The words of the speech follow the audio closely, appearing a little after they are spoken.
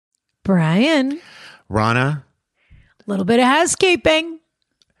Brian. Rana. A little bit of housekeeping.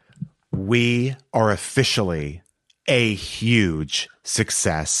 We are officially a huge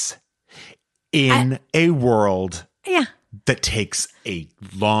success in a world that takes a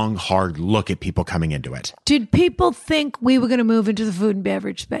long, hard look at people coming into it. Did people think we were going to move into the food and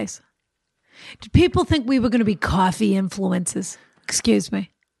beverage space? Did people think we were going to be coffee influencers? Excuse me.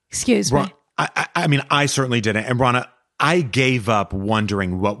 I mean, I certainly didn't. And Rana, I gave up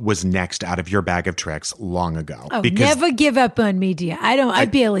wondering what was next out of your bag of tricks long ago. Oh, never give up on me, dear. I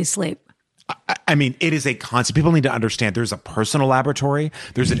barely sleep. I mean, it is a concept. People need to understand there's a personal laboratory.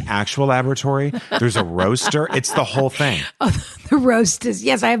 There's an actual laboratory. There's a roaster. It's the whole thing. Oh, the roasters.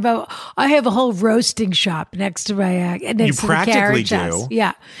 Yes, I have a whole roasting shop next to my next to the carriage house.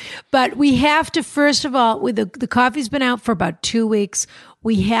 Yeah. But we have to, first of all, with the coffee's been out for about 2 weeks.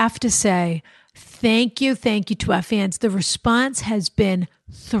 We have to say thank you to our fans. The response has been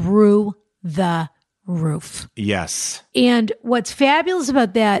through the roof. Yes. And what's fabulous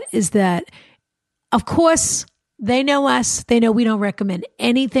about that is that, of course, they know us. They know we don't recommend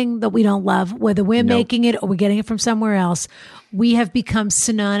anything that we don't love, whether we're making it or we're getting it from somewhere else. We have become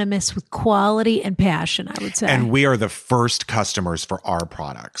synonymous with quality and passion, I would say. And we are the first customers for our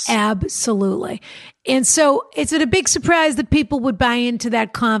products. Absolutely. And so it's a big surprise that people would buy into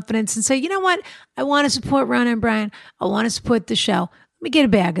that confidence and say, you know what? I want to support Rana and Brian. I want to support the show. Let me get a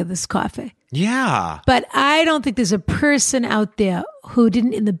bag of this coffee. Yeah. But I don't think there's a person out there who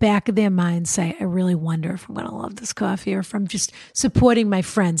didn't in the back of their mind say, I really wonder if I'm going to love this coffee or if I'm just supporting my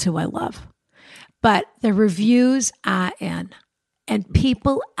friends who I love. But the reviews are in and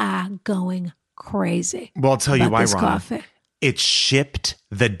people are going crazy. Well, I'll tell you why, Rana. Coffee. It's shipped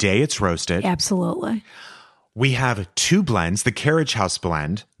the day it's roasted. Absolutely. We have 2 blends, the Carriage House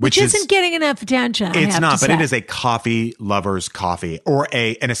blend, which isn't getting enough attention. It's not, but it is a coffee lover's coffee or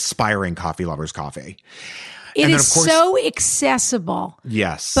an aspiring coffee lover's coffee. It is so accessible.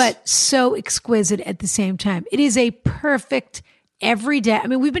 Yes. But so exquisite at the same time. It is a perfect everyday. I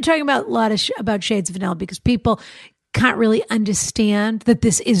mean, we've been talking about a lot about shades of vanilla because people can't really understand that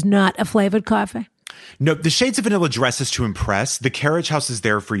this is not a flavored coffee. No, the shades of vanilla dresses to impress. The Carriage House is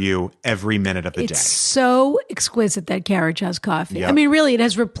there for you every minute of the day. It's so exquisite, that Carriage House coffee. Yep. I mean, really, it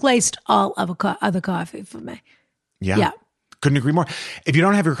has replaced all of other coffee for me. Yeah. Couldn't agree more. If you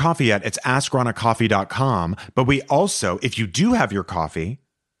don't have your coffee yet, it's askronacoffee.com. But we also, if you do have your coffee,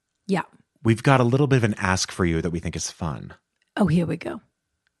 we've got a little bit of an ask for you that we think is fun. Oh, here we go.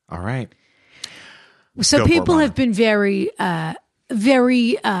 All right. So people have been very, I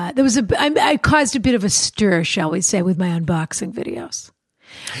caused a bit of a stir, shall we say, with my unboxing videos.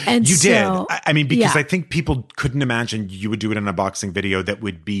 And you did. I mean, because I think people couldn't imagine you would do an unboxing video that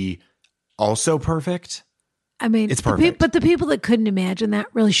would be also perfect. I mean, it's perfect. But the people that couldn't imagine that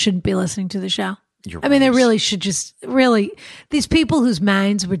really shouldn't be listening to the show. You're I mean, right. they really should these people whose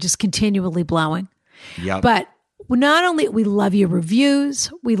minds were just continually blowing. Yep. But not only, we love your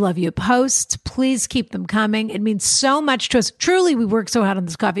reviews, we love your posts. Please keep them coming. It means so much to us. Truly, we work so hard on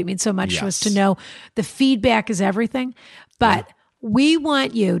this coffee. It means so much to us to know the feedback is everything. But we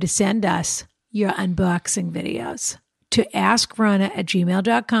want you to send us your unboxing videos to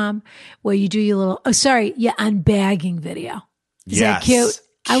askrana@gmail.com, where you do your your unbagging video. Is that cute?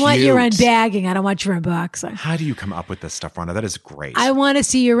 I want your unbagging. I don't want your unboxing. How do you come up with this stuff, Rana? That is great. I want to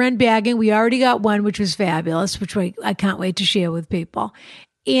see your unbagging. We already got one, which was fabulous, which I can't wait to share with people.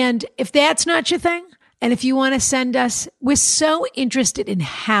 And if that's not your thing, and if you want to send us, we're so interested in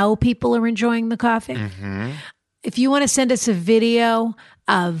how people are enjoying the coffee. Mm-hmm. If you want to send us a video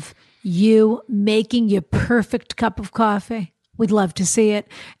of you making your perfect cup of coffee, we'd love to see it.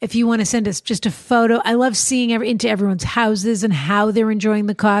 If you want to send us just a photo, I love seeing into everyone's houses and how they're enjoying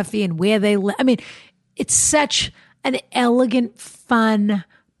the coffee and where they live. I mean, it's such an elegant, fun,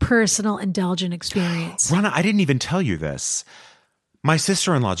 personal, indulgent experience. Rana, I didn't even tell you this. My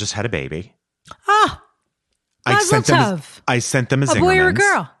sister-in-law just had a baby. Oh, I sent them a Zingerman's. A boy or a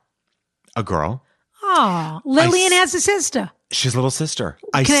girl? A girl. Oh, Lillien has a sister. She's a little sister.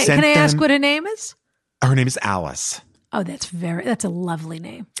 Can I ask what her name is? Her name is Alice. Oh, that's a lovely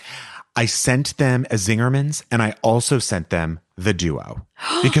name. I sent them a Zingerman's, and I also sent them the Duo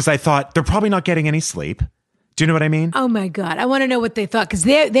because I thought they're probably not getting any sleep. Do you know what I mean? Oh my God. I want to know what they thought because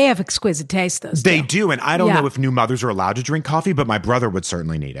they have exquisite taste, those They two. do. And I don't know if new mothers are allowed to drink coffee, but my brother would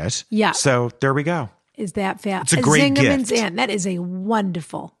certainly need it. Yeah. So there we go. is that fat. It's a great Zingerman's gift. and that is a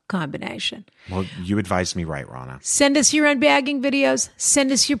wonderful combination. Well, you advised me right, Rana. Send us your unbagging videos. Send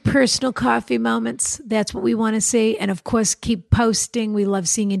us your personal coffee moments. That's what we want to see. And of course, keep posting. We love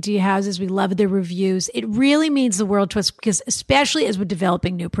seeing into your houses. We love the reviews. It really means the world to us because especially as we're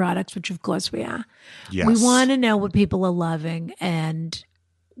developing new products, which of course we are, Yes. we want to know what people are loving and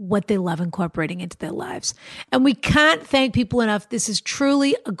what they love incorporating into their lives. And we can't thank people enough. This is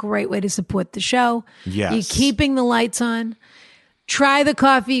truly a great way to support the show. Yes. You're keeping the lights on. Try the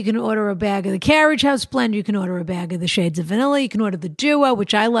coffee. You can order a bag of the Carriage House blend. You can order a bag of the Shades of Vanilla. You can order the Duo,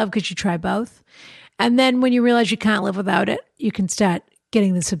 which I love because you try both. And then when you realize you can't live without it, you can start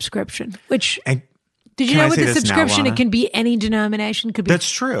getting the subscription, which... Did you know with the subscription, it can be any denomination? Could be That's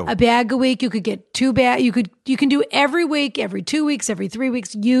true. A bag a week. You could get 2 bags. You can do every week, every 2 weeks, every 3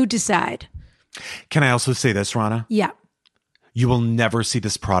 weeks. You decide. Can I also say this, Rana? Yeah. You will never see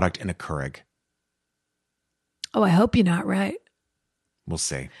this product in a Keurig. Oh, I hope you're not right. We'll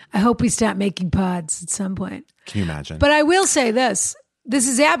see. I hope we start making pods at some point. Can you imagine? But I will say this. This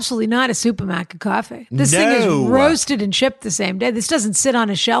is absolutely not a supermarket coffee. This thing is roasted and shipped the same day. This doesn't sit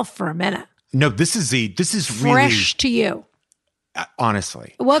on a shelf for a minute. No, this is really fresh to you.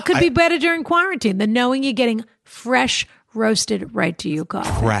 Honestly. What could be better during quarantine than knowing you're getting fresh, roasted, right to you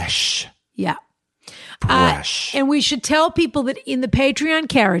coffee? Fresh. Yeah. Fresh. And we should tell people that in the Patreon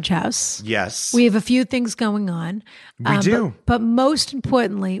Carriage House, yes, we have a few things going on. We do. But most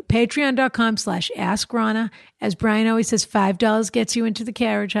importantly, patreon.com/AskRana. As Brian always says, $5 gets you into the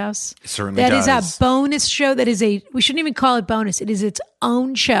Carriage House. It certainly does. That is our bonus show. We shouldn't even call it bonus. It is its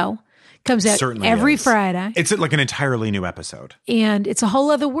own show. Comes out every Friday. It's like an entirely new episode. And it's a whole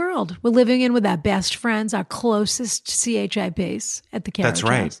other world. We're living in with our best friends, our closest CHIPs at the Carriage That's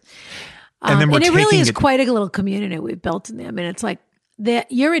right. House. And then and it really is quite a little community we've built in there. I mean, it's like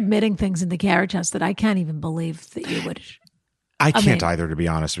you're admitting things in the Carriage House that I can't even believe that you would. I can't either, to be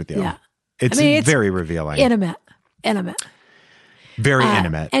honest with you. Yeah. It's very revealing. Intimate. Very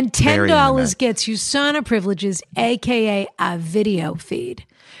intimate. And $10 gets you sauna privileges, a.k.a. a video feed,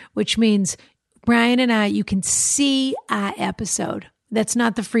 which means Brian and I, you can see our episode. That's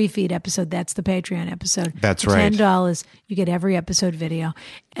not the free feed episode. That's the Patreon episode. That's right. $10, you get every episode video.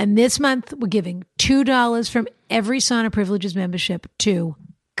 And this month, we're giving $2 from every Sauna Privileges membership to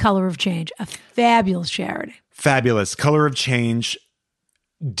Color of Change, a fabulous charity. Fabulous. Color of Change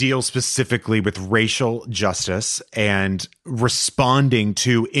deals specifically with racial justice and responding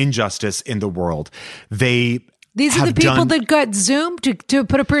to injustice in the world. These are the people that got Zoom to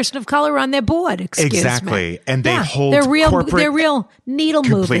put a person of color on their board. Exactly. Me. And they hold they're corporate real needle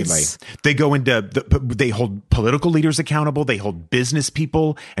movers. They go into they hold political leaders accountable. They hold business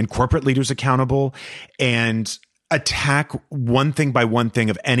people and corporate leaders accountable and attack one thing by one thing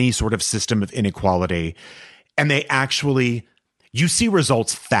of any sort of system of inequality. And they actually, you see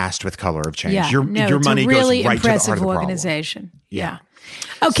results fast with Color of Change. Yeah, Your money really goes right to the heart impressive of the organization. problem. Yeah.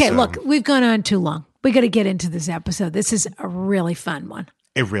 Okay, look, we've gone on too long. We got to get into this episode. This is a really fun one.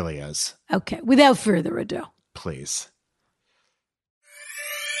 It really is. Okay, without further ado. Please.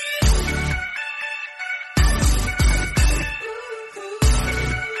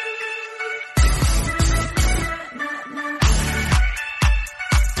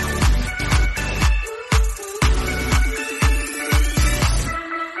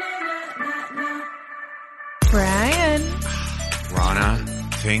 Brian. Rana,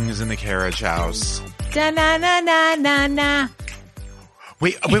 things in the Carriage House. Da-na-na-na-na-na.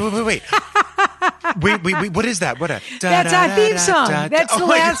 Wait. Wait, what is that? That's our theme song. That's the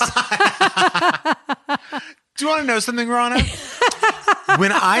last. Do you want to know something, Rana?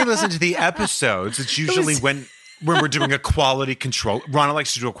 When I listen to the episodes, it's usually when we're doing a quality control. Rana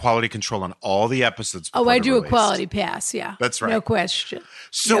likes to do a quality control on all the episodes. I do a quality pass. Yeah. That's right. No question.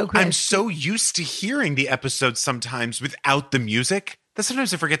 So I'm so used to hearing the episodes sometimes without the music that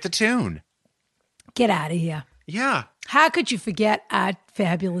sometimes I forget the tune. Get out of here. Yeah. How could you forget our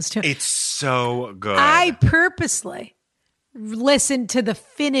fabulous tune? It's so good. I purposely listen to the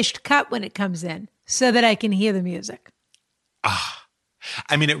finished cut when it comes in so that I can hear the music.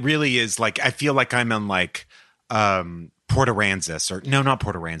 I mean, it really is like, I feel like I'm on like Port Aransas or no, not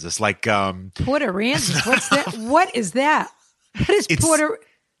Port Aransas. Like Port Aransas. What's that? What is that? What is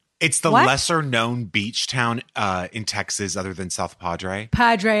It's the lesser known beach town in Texas other than South Padre.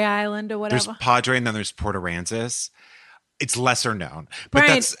 Padre Island or whatever. There's Padre and then there's Port Aransas. It's lesser known. But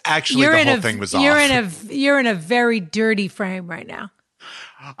Brian, that's actually the whole thing was off. You're in a very dirty frame right now.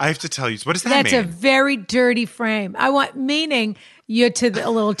 I have to tell you, what does that That's mean? a very dirty frame. Meaning you're a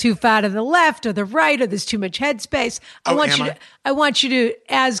little too far to the left or the right, or there's too much headspace. I want you to,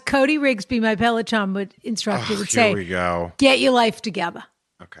 as Cody Rigsby, my Peloton instructor, would say, here we go. Get your life together.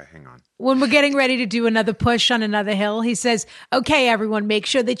 Okay, hang on. When we're getting ready to do another push on another hill, he says, okay, everyone, make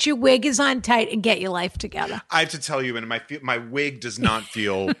sure that your wig is on tight and get your life together. I have to tell you, and my wig does not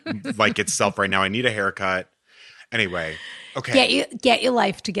feel like itself right now. I need a haircut. Anyway, okay. Get your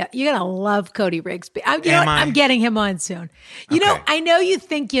life together. You're going to love Cody Rigsby. I'm getting him on soon. I know you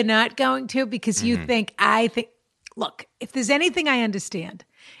think you're not going to because you think, look, if there's anything I understand,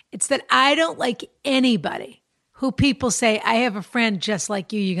 it's that I don't like anybody who people say, I have a friend just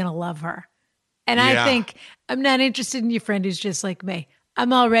like you, you're going to love her. And I think, I'm not interested in your friend who's just like me.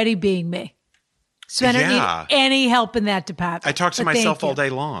 I'm already being me. So I don't need any help in that department. I talk to myself all day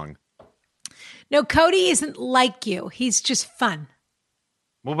long. No, Cody isn't like you. He's just fun.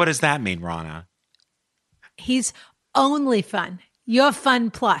 Well, what does that mean, Rana? He's only fun. You're fun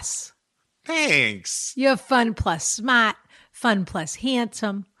plus. Thanks. You're fun plus smart, fun plus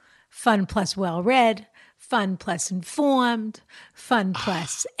handsome, fun plus well-read, fun plus informed, fun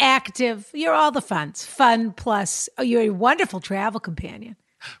plus active. You're all the funs. Fun plus, you're a wonderful travel companion.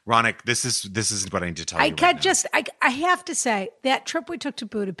 Ronik, this is what I need to tell you. I have to say, that trip we took to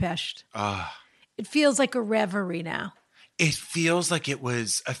Budapest, it feels like a reverie now. It feels like it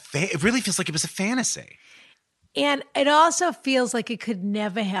was it really feels like it was a fantasy. And it also feels like it could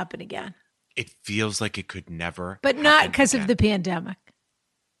never happen again. It feels like it could never But not because of the pandemic.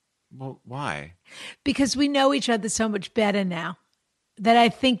 Well, why? Because we know each other so much better now that I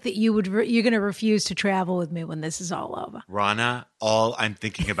think that you're going to refuse to travel with me when this is all over. Rana, all I'm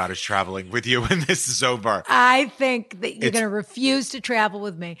thinking about is traveling with you when this is over. I think that you're going to refuse to travel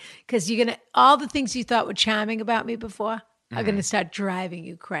with me because all the things you thought were charming about me before are going to start driving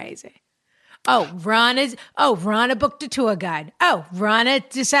you crazy. Rana booked a tour guide. Rana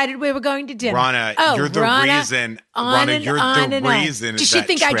decided we were going to dinner. Rana, you're the reason. Rana, you're the reason. Does she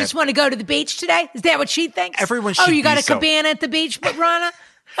think I just want to go to the beach today? Is that what she thinks? Everyone should you got a cabana at the beach, but Rana?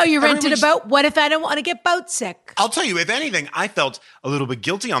 You rented a boat? What if I don't want to get boat sick? I'll tell you, if anything, I felt a little bit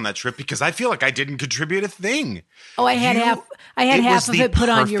guilty on that trip because I feel like I didn't contribute a thing. I had half of it put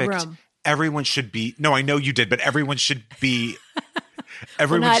on your room. Everyone should be. No, I know you did, but everyone should be.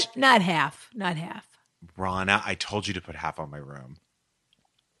 Not half. Rana, I told you to put half on my room.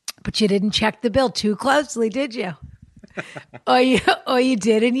 But you didn't check the bill too closely, did you? or you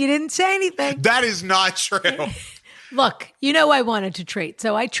did and you didn't say anything. That is not true. Look, I wanted to treat,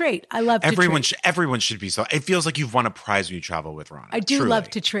 so I treat. I love to treat. Everyone should be so. It feels like you've won a prize when you travel with Rana. I do truly. love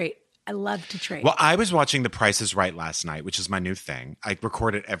to treat. I love to treat. Well, I was watching The Price is Right last night, which is my new thing. I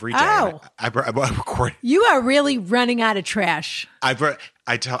record it every day. Oh. I record. You are really running out of trash. I'm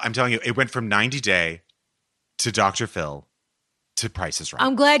telling you, it went from 90 Day to Dr. Phil to Price is Right.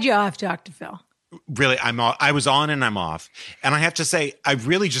 I'm glad you're off, Dr. Phil. Really, I was on and I'm off. And I have to say, I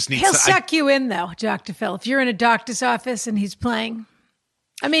really just need He'll suck you in, though, Dr. Phil. If you're in a doctor's office and he's playing.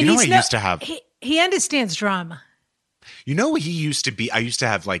 I mean, used to have. He understands drama. You know what he used to be? I used to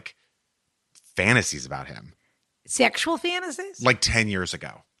have fantasies about him. Sexual fantasies? 10 years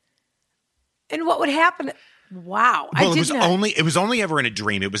ago. And what would happen? Wow. Well, it was only ever in a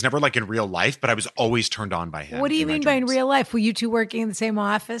dream. It was never in real life, but I was always turned on by him. What do you mean by in real life? Were you two working in the same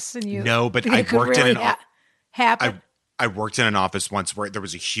office and you? No, but I worked in an happen. I worked in an office once where there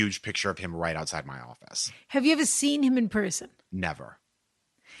was a huge picture of him right outside my office. Have you ever seen him in person? Never.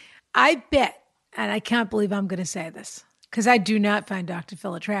 I bet, and I can't believe I'm going to say this because I do not find Dr.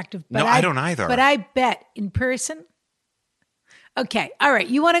 Phil attractive. But no, I don't either. But I bet in person. Okay, all right.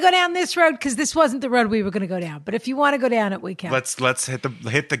 You want to go down this road because this wasn't the road we were going to go down. But if you want to go down it, we can. Let's hit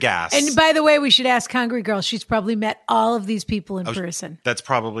the gas. And by the way, we should ask Hungry Girl. She's probably met all of these people in person. That's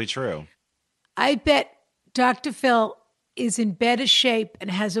probably true. I bet Dr. Phil is in better shape and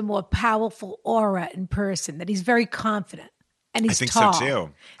has a more powerful aura in person. That he's very confident and he's tall. I think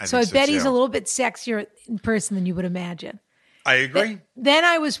so too. I bet he's a little bit sexier in person than you would imagine. I agree. Then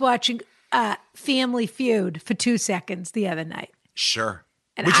I was watching Family Feud for 2 seconds the other night. Sure.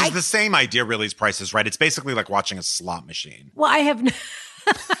 Which is the same idea, really, as Price is Right. It's basically like watching a slot machine. Well, I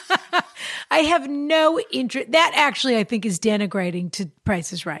have no interest. That actually, I think, is denigrating to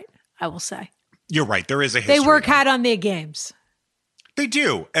Price is Right, I will say. You're right. There is a history. They work hard on their games. They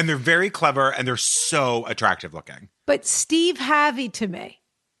do. And they're very clever and they're so attractive looking. But Steve Harvey, to me,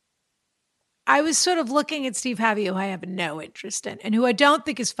 I was sort of looking at Steve Harvey, who I have no interest in, and who I don't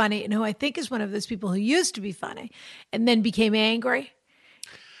think is funny, and who I think is one of those people who used to be funny and then became angry.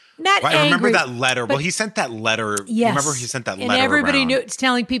 Not I angry. remember that letter. Well, he sent that letter. Yes. Remember he sent that letter and everybody around. knew it's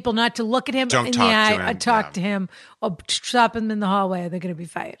telling people not to look at him Don't in the talk eye to or him. talk to him or stop him in the hallway or they're going to be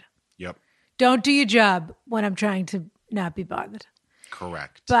fired. Yep. Don't do your job when I'm trying to not be bothered.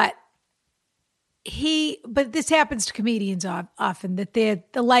 Correct. But this happens to comedians often, that they're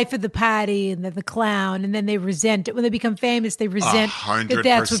the life of the party and they're the clown, and then they resent it. When they become famous, they resent 100%. that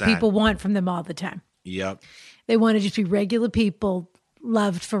that's what people want from them all the time. Yep. They want to just be regular people,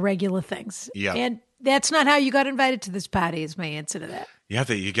 loved for regular things. Yep. And that's not how you got invited to this party, is my answer to that. Yeah,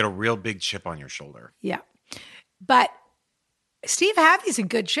 you get a real big chip on your shoulder. Yeah. But Steve Harvey's in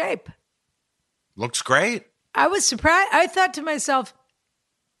good shape. Looks great. I was surprised. I thought to myself,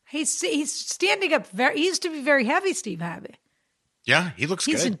 he's standing up he used to be very heavy, Steve Harvey. Yeah, he looks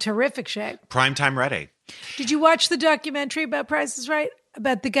good. He's in terrific shape. Prime time ready. Did you watch the documentary about Price is Right?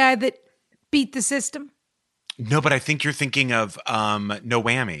 About the guy that beat the system? No, but I think you're thinking of No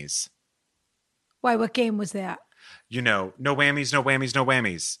Whammies. Why? What game was that? You know, no whammies, no whammies, no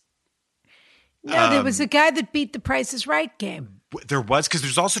whammies. No, there was a guy that beat the Price is Right game. There was, because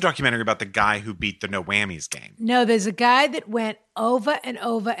there's also a documentary about the guy who beat the no whammies game. No, there's a guy that went over and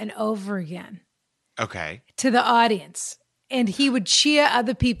over and over again. Okay. To the audience. And he would cheer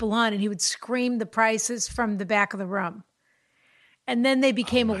other people on and he would scream the prices from the back of the room. And then they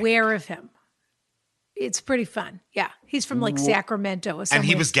became aware of him. It's pretty fun. Yeah. He's from like Sacramento or something. And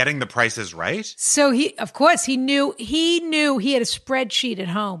he was getting the prices right? So of course he knew he had a spreadsheet at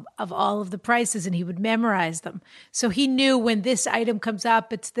home of all of the prices and he would memorize them. So he knew when this item comes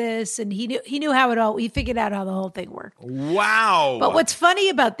up, it's this. And he knew how he figured out how the whole thing worked. Wow. But what's funny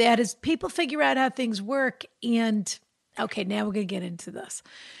about that is people figure out how things work. And okay, now we're going to get into this.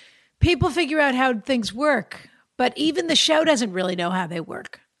 People figure out how things work, but even the show doesn't really know how they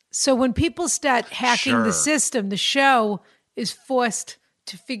work. So when people start hacking the system, the show is forced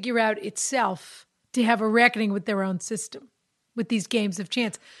to figure out itself, to have a reckoning with their own system, with these games of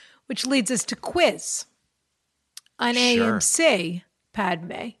chance, which leads us to Quiz on AMC,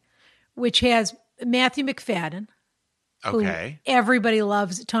 Padme, which has Matthew McFadden. Okay. Who everybody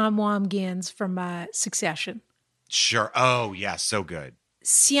loves, Tom Wamgans from Succession. Sure. Oh, yeah, so good.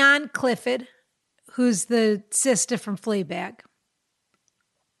 Sian Clifford, who's the sister from Fleabag.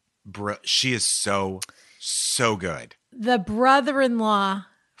 She is so good. The brother-in-law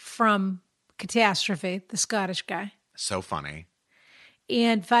from Catastrophe, the Scottish guy. So funny.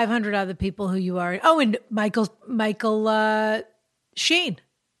 And 500 other people who you are. Oh, and Michael Sheen.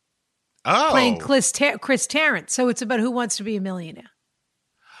 Oh. Playing Chris Tarrant. So it's about Who Wants to Be a Millionaire.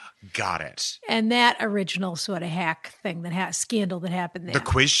 Got it. And that original sort of hack thing, scandal that happened there. The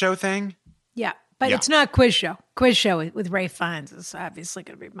quiz show thing? Yeah. But it's not Quiz Show. Quiz Show with Ray Fiennes is obviously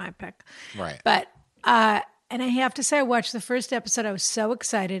going to be my pick. Right. But, and I have to say, I watched the first episode. I was so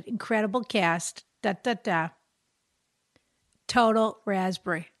excited. Incredible cast. Total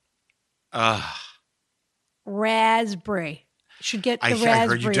raspberry. Raspberry. Should get the raspberry I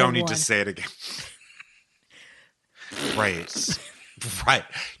heard you don't award. need to say it again. Right. Right.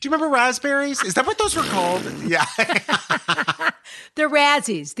 Do you remember raspberries? Is that what those were called? Yeah. The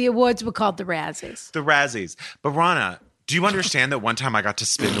Razzies. The awards were called the Razzies. The Razzies. But Rana, do you understand that one time I got to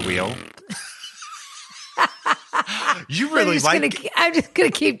spin the wheel? You really I'm just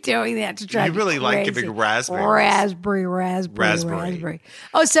going to keep doing that to try. You really like giving raspberry.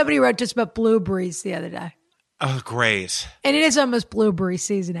 Oh, somebody wrote just about blueberries the other day. Oh, great. And it is almost blueberry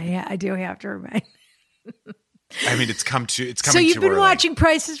season. I do have to remind. I mean, it's coming. So you've been watching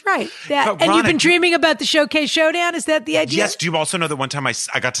Price is Right, and you've been dreaming about the Showcase Showdown. Is that the idea? Yes. Do you also know that one time I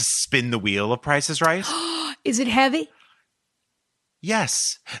got to spin the wheel of Price is Right? Is it heavy?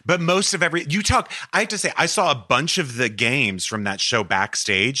 Yes, but most of I have to say, I saw a bunch of the games from that show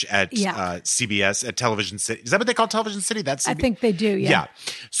backstage at CBS at Television City. Is that what they call Television City? I think they do. Yeah.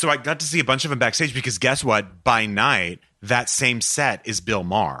 So I got to see a bunch of them backstage because guess what? By night, that same set is Bill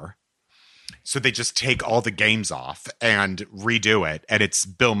Maher. So they just take all the games off and redo it, and it's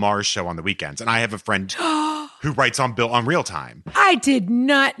Bill Maher's show on the weekends. And I have a friend who writes on Real Time. I did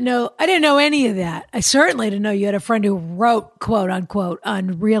not know. I didn't know any of that. I certainly didn't know you had a friend who wrote, quote unquote,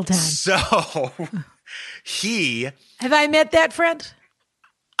 on Real Time. So have I met that friend?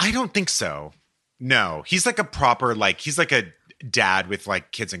 I don't think so. No, he's like a proper, he's like a dad with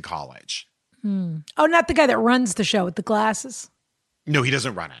kids in college. Oh, not the guy that runs the show with the glasses? No, he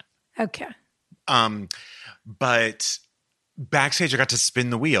doesn't run it. Okay. But backstage I got to spin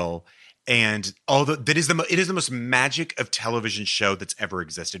the wheel, and it is the most magic of television show that's ever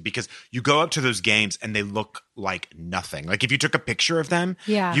existed, because you go up to those games and they look like nothing. Like if you took a picture of them,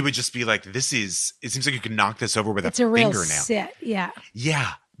 you would just be like, it seems like you could knock this over with a fingernail. Sit. Yeah.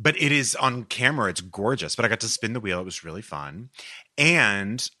 Yeah. But it is on camera. It's gorgeous. But I got to spin the wheel. It was really fun.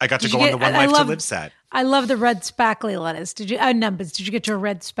 And I got to go on the One Life to Live set. I love the red sparkly letters. Numbers. Did you get to a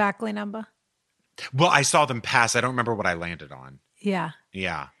red sparkly number? Well, I saw them pass. I don't remember what I landed on. Yeah.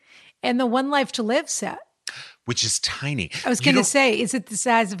 Yeah. And the One Life to Live set. Which is tiny. I was going to say, is it the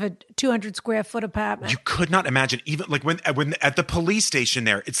size of a 200 square foot apartment? You could not imagine. Even like when at the police station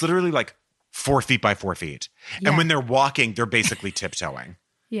there, it's literally like 4 feet by 4 feet. Yeah. And when they're walking, they're basically tiptoeing.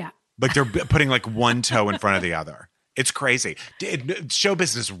 Yeah. Like they're putting like one toe in front of the other. It's crazy. Show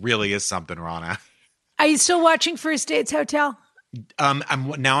business really is something, Rana. Are you still watching First Dates Hotel?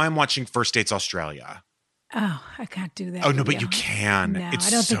 I'm watching First Dates Australia. Oh, I can't do that. Oh, no, but you can. No, it's I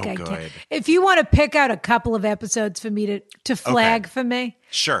don't so think I good. can. If you want to pick out a couple of episodes for me to flag for me.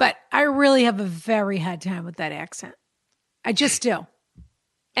 Sure. But I really have a very hard time with that accent. I just do.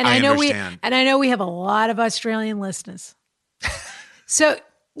 And I know we have a lot of Australian listeners. So,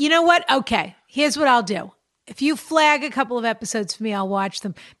 you know what? Okay, here's what I'll do. If you flag a couple of episodes for me, I'll watch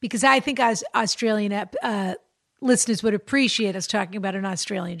them because I think Australian listeners would appreciate us talking about an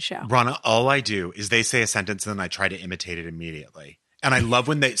Australian show. Rana, all I do is they say a sentence and then I try to imitate it immediately. And I love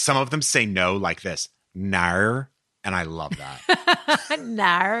when some of them say no like this, nar, and I love that.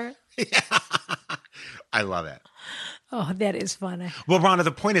 Nar. Yeah. I love it. Oh, that is funny. Well, Rana,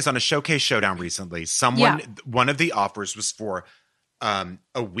 the point is on a Showcase Showdown recently, one of the offers was for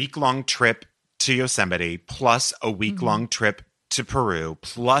a week-long trip to Yosemite plus a week-long trip to Peru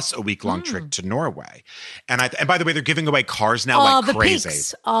plus a week-long trip to Norway. And by the way, they're giving away cars now like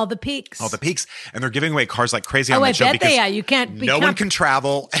crazy. All the peaks. And they're giving away cars like crazy on that show because they are. You can't. No one can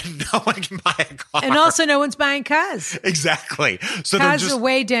travel and no one can buy a car. And also no one's buying cars. Exactly. So cars are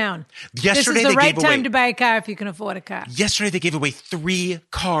way down. Yesterday this is the right time to buy a car if you can afford a car. Yesterday they gave away 3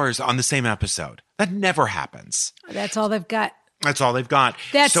 cars on the same episode. That never happens. That's all they've got. That's all they've got.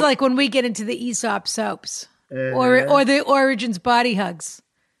 That's like when we get into the Aesop soaps. Or the Origins body hugs,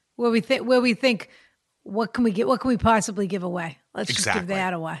 where we think, what can we possibly give away? Let's just give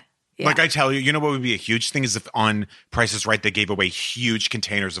that away. Yeah. Like I tell you, you know what would be a huge thing is if on Price is Right they gave away huge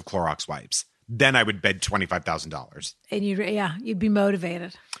containers of Clorox wipes. Then I would bid $25,000. And you'd be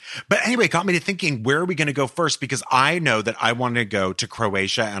motivated. But anyway, it got me to thinking, where are we going to go first? Because I know that I want to go to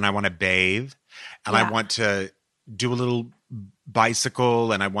Croatia and I want to bathe and I want to do a little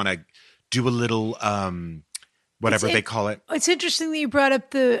bicycle and I want to do a little whatever they call it. It's interesting that you brought up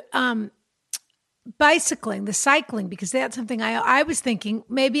the bicycling, the cycling, because that's something I was thinking.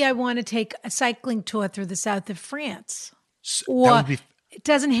 Maybe I want to take a cycling tour through the south of France. Or it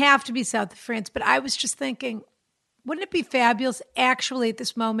doesn't have to be south of France, but I was just thinking, wouldn't it be fabulous actually at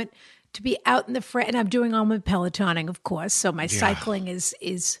this moment to be out in the and I'm doing all my Pelotoning, of course, so my cycling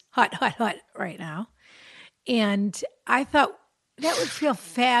is hot right now. And I thought that would feel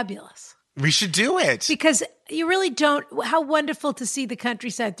fabulous. We should do it. Because you really don't. How wonderful to see the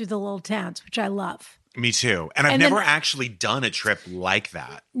countryside through the little towns, which I love. Me too. And I've never actually done a trip like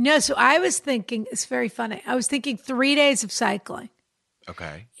that. No, so I was thinking, it's very funny. I was thinking 3 days of cycling.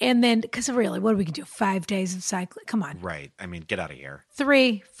 Okay. And then, because really, what are we going to do? 5 days of cycling? Come on. Right. I mean, get out of here.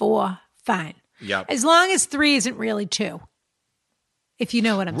 3, 4, fine. Yep. As long as 3 isn't really 2. If you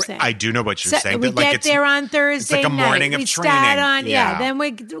know what I'm saying. I do know what you're saying. We get there on Thursday it's like a morning night. of training. Start on, then we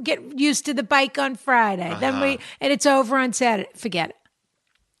get used to the bike on Friday. Then and it's over on Saturday. Forget it.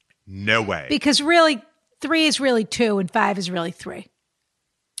 No way. Because really, 3 is really 2 and 5 is really 3.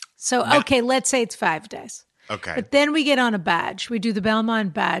 So, okay, let's say it's 5 days. Okay. But then we get on a barge. We do the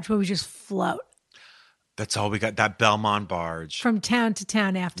Belmont barge where we just float. That's all we got, that Belmont barge. From town to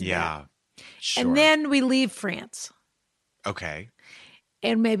town after that. Yeah, sure. And then we leave France. Okay.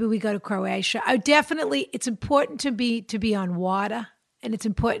 And maybe we go to Croatia. It's important to be on water, and it's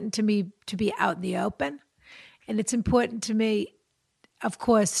important to me to be out in the open, and it's important to me, of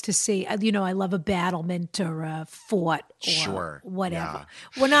course, to see. I love a battlement or a fort or whatever.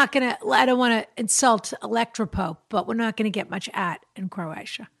 Yeah. I don't want to insult Electropope, but we're not going to get much art in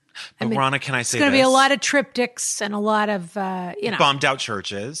Croatia. But Rana, can I say it's going to be a lot of triptychs and a lot of, bombed out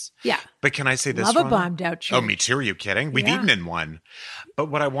churches. Yeah. But can I say this, Love Rana? a bombed out church. Oh, me too. Are you kidding? We've eaten in one. But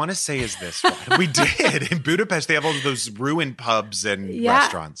what I want to say is this. We did. In Budapest, they have all of those ruined pubs and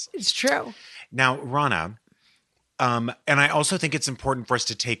restaurants. It's true. Now, Rana, and I also think it's important for us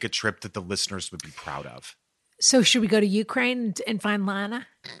to take a trip that the listeners would be proud of. So should we go to Ukraine and find Lana?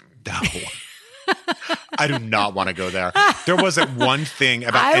 No. I do not want to go there. There wasn't one thing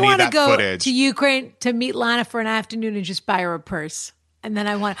about any of that footage. I want to go to Ukraine to meet Lana for an afternoon and just buy her a purse. And then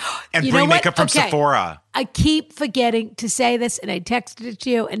I want and bring makeup from Sephora. I keep forgetting to say this, and I texted it to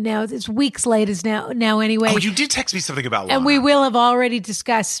you, and now it's weeks later now anyway. Oh, you did text me something about Lana. And we will have already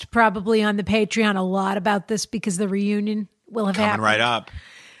discussed probably on the Patreon a lot about this because the reunion will have happened. Coming right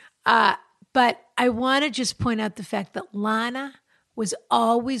up. But I want to just point out the fact that Lana was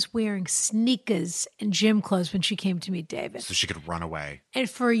always wearing sneakers and gym clothes when she came to meet David. So she could run away. And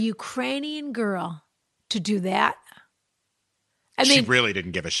for a Ukrainian girl to do that, she really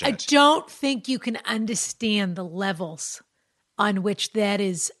didn't give a shit. I don't think you can understand the levels on which that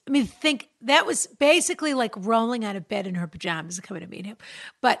is. I mean, think that was basically like rolling out of bed in her pajamas and coming to meet him.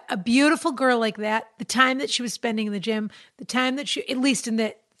 But a beautiful girl like that, the time that she was spending in the gym, the time that she, at least in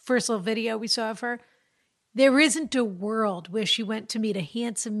the first little video we saw of her, there isn't a world where she went to meet a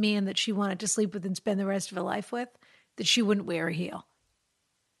handsome man that she wanted to sleep with and spend the rest of her life with that she wouldn't wear a heel.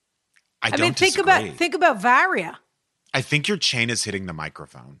 I mean, think about Varia. I think your chain is hitting the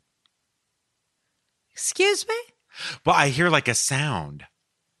microphone. Excuse me? Well, I hear like a sound.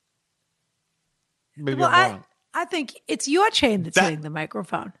 Maybe I'm wrong. I think it's your chain that's hitting the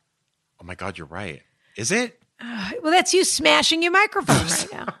microphone. Oh my God, you're right. Is it? Well, that's you smashing your microphone right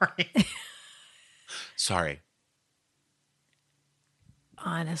now. Sorry.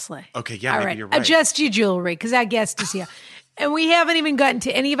 Honestly. Okay, yeah, maybe you're right. Adjust your jewelry because our guest is here. And we haven't even gotten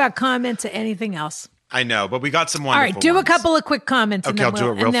to any of our comments or anything else. I know, but we got some wonderful All right, do ones. a couple of quick comments. Okay, I'll do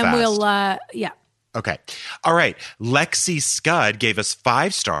it real fast. And then we'll, yeah. Okay. All right. Lexi Scud gave us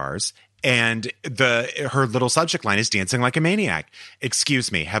 5 stars, and her little subject line is dancing like a maniac. Excuse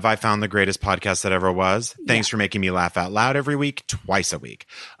me, have I found the greatest podcast that ever was? Thanks for making me laugh out loud every week, twice a week.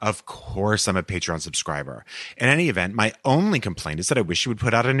 Of course, I'm a Patreon subscriber. In any event, my only complaint is that I wish you would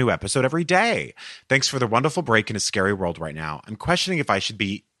put out a new episode every day. Thanks for the wonderful break in a scary world right now. I'm questioning if I should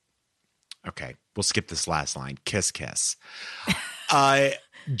be... Okay, we'll skip this last line. Kiss, kiss.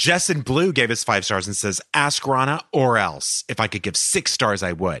 Jess in Blue gave us 5 stars and says, ask Rana or else. If I could give 6 stars,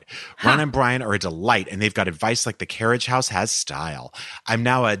 I would. Rana and Brian are a delight, and they've got advice like the Carriage House has style. I'm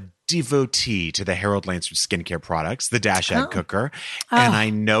now a devotee to the Harold Lancer skincare products, the Dash Ad Cooker, and I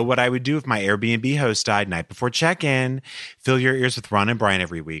know what I would do if my Airbnb host died night before check-in. Fill your ears with Rana and Brian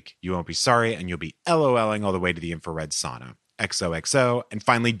every week. You won't be sorry, and you'll be LOLing all the way to the infrared sauna. XOXO. And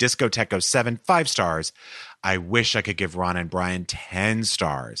finally, Discoteco 7, 5 stars. I wish I could give Rana and Brian 10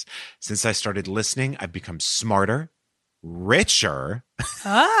 stars. Since I started listening, I've become smarter, richer.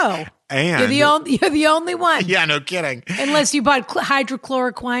 Oh. And you're the only one. Yeah, no kidding. Unless you bought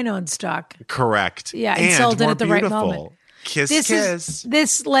hydrochloroquine stock. Correct. Yeah, and sold it at the right moment. Kiss, kiss.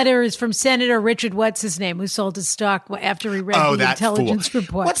 This letter is from Senator Richard, what's his name, who sold his stock after he read the intelligence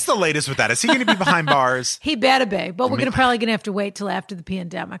report. What's the latest with that? Is he going to be behind bars? He better be, but we're probably going to have to wait till after the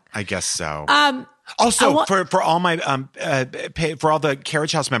pandemic. I guess so. Also, for all my for all the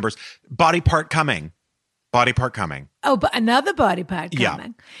Carriage House members, body part coming. Oh, but another body part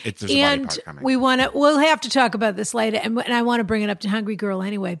coming. Yeah, there's a body part coming. We'll have to talk about this later, and I want to bring it up to Hungry Girl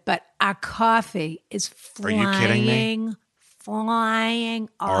anyway. But our coffee is flying. Are you kidding me? Flying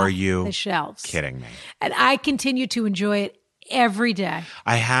off the shelves. Kidding me. And I continue to enjoy it every day.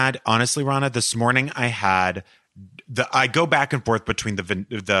 I had, honestly, Rana, this morning I go back and forth between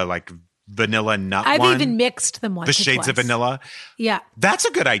the like vanilla nut I've one. even mixed them once. The shades of vanilla. Yeah. That's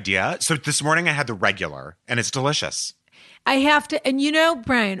a good idea. So this morning I had the regular and it's delicious. I have to, and you know,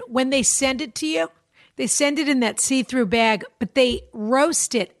 Brian, when they send it to you, they send it in that see-through bag, but they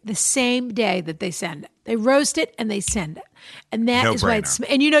roast it the same day that they send it. They roast it and they send it. And that is why it's,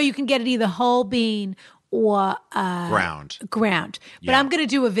 and you know, you can get it either whole bean or ground. But yeah. I'm going to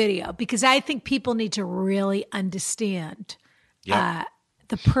do a video because I think people need to really understand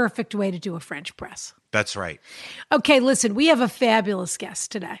the perfect way to do a French press. That's right. Okay, listen, we have a fabulous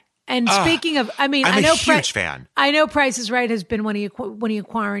guest today. And speaking of, I mean, I'm a huge fan. I know Price is Right has been one of your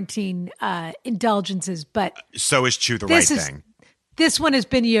quarantine indulgences, but so is Chew the Right Thing. This one has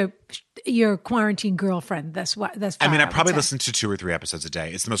been your quarantine girlfriend. That's I mean, I probably listen to 2 or 3 episodes a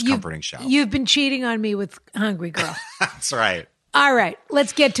day. It's the most comforting show. You've been cheating on me with Hungry Girl. That's right. All right,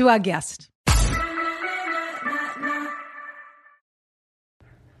 let's get to our guest.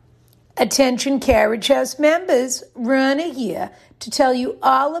 Attention Carriage House members, Rana here to tell you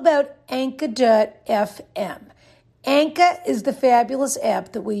all about Anchor.fm. Anchor is the fabulous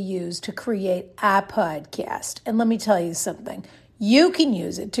app that we use to create our podcast. And let me tell you something. You can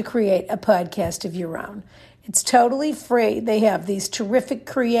use it to create a podcast of your own. It's totally free. They have these terrific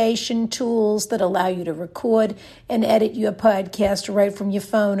creation tools that allow you to record and edit your podcast right from your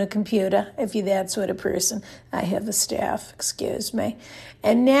phone or computer, if you're that sort of person. I have a staff, excuse me.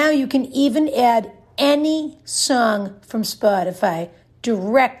 And now you can even add any song from Spotify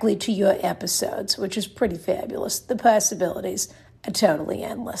directly to your episodes, which is pretty fabulous. The possibilities are totally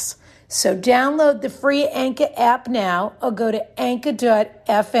endless. So download the free Anchor app now or go to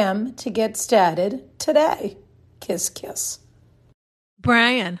anchor.fm to get started today. Kiss, kiss.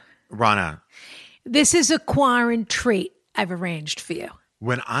 Brian. Rana. This is a Quarantreat I've arranged for you.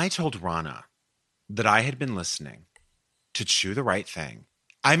 When I told Rana that I had been listening to Chew the Right Thing,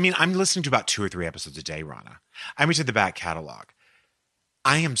 I mean, I'm listening to about 2 or 3 episodes a day, Rana. I went to the back catalog.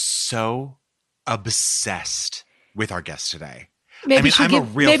 I am so obsessed with our guest today. Maybe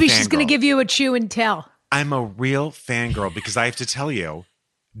she's going to give you a chew and tell. I'm a real fangirl because I have to tell you,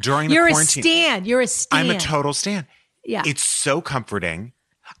 during the quarantine. You're a stan. I'm a total stan. Yeah. It's so comforting.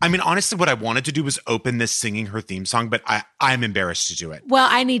 I mean, honestly, what I wanted to do was open this singing her theme song, but I'm embarrassed to do it. Well,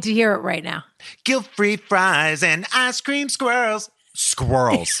 I need to hear it right now. Guilt-free fries and ice cream squirrels.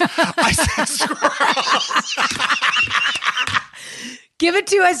 Squirrels. I said squirrels. Give it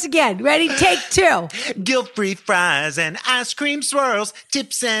to us again. Ready? Take 2. Guilt-free fries and ice cream swirls.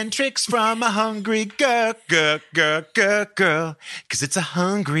 Tips and tricks from a hungry girl. Because it's a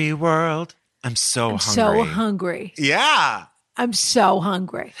hungry world. I'm so hungry. Yeah. I'm so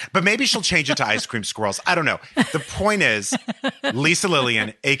hungry. But maybe she'll change it to ice cream squirrels. I don't know. The point is, Lisa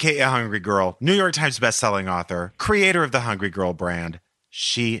Lillien, a.k.a. Hungry Girl, New York Times bestselling author, creator of the Hungry Girl brand,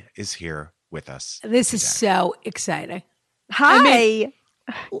 she is here with us. This is so exciting. Hi.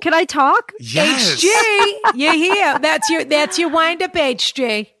 Can I talk? Yes. HG, you're here. That's your wind-up,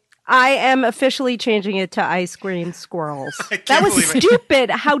 HG. I am officially changing it to ice cream squirrels. That was stupid.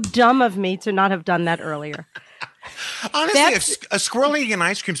 How dumb of me to not have done that earlier. Honestly, a squirrel eating an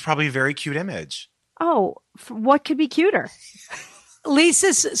ice cream is probably a very cute image. Oh, what could be cuter?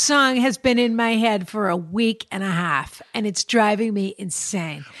 Lisa's song has been in my head for a week and a half, and it's driving me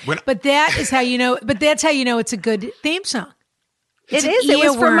insane. But that's how you know it's a good theme song. It is.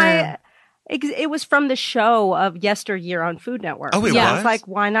 It was from the show of yesteryear on Food Network. Oh, it was? I was like,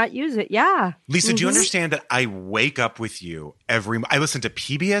 why not use it? Yeah. Lisa, do you understand that I wake up with you I listen to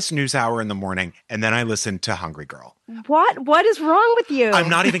PBS NewsHour in the morning, and then I listen to Hungry Girl. What is wrong with you? I'm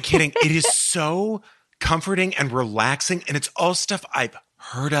not even kidding. It is so comforting and relaxing, and it's all stuff I've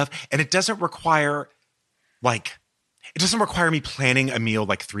heard of, and it doesn't require me planning a meal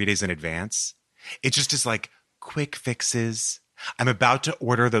like 3 days in advance. It just is like quick fixes. I'm about to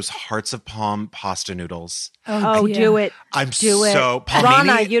order those Hearts of Palm pasta noodles. Oh, yeah. Do it. Do it. Palmini.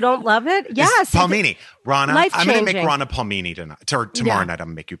 Rana, you don't love it? Yes. Palmini. Rana, I'm going to make Rana Palmini tomorrow night. I'm going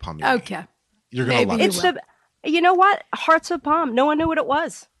to make you Palmini. Okay. You're going to love it. You know what? Hearts of Palm. No one knew what it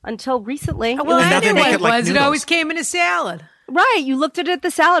was until recently. Well, I knew what it was. It always came in a salad. Right. You looked at it at the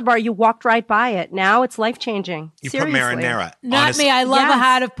salad bar. You walked right by it. Now it's life-changing. You put marinara. Not me. I love a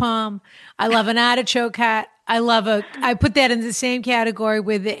heart of palm. I love an artichoke hat. I put that in the same category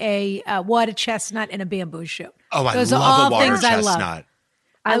with a water chestnut and a bamboo shoot. Oh, Those are all things chestnut.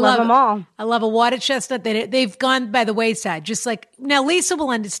 I love them all. I love a water chestnut. They've gone by the wayside. Just like, now Lisa will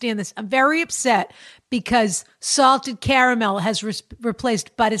understand this. I'm very upset because salted caramel has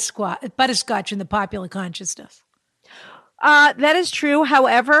replaced butterscotch in the popular consciousness. That is true.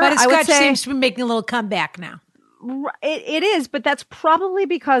 However, butterscotch seems to be making a little comeback now. It is, but that's probably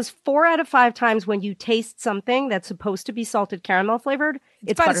because 4 out of 5 times when you taste something that's supposed to be salted caramel flavored,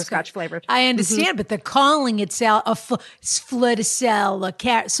 it's butterscotch flavored. I understand, but they're calling it fleur de sel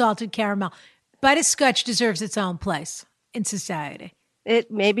or salted caramel. Butterscotch deserves its own place in society.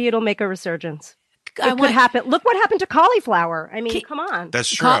 Maybe it'll make a resurgence. It could happen. Look what happened to cauliflower. I mean, come on. That's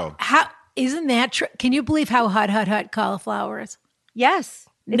true. Isn't that true? Can you believe how hot cauliflower is? Yes.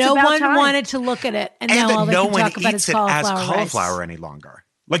 No one wanted to look at it, and now all they can talk about is cauliflower as cauliflower rice. any longer.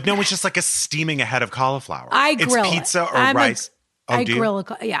 Like no one's just like a steaming a head of cauliflower. I grill it's pizza or I'm rice. I grill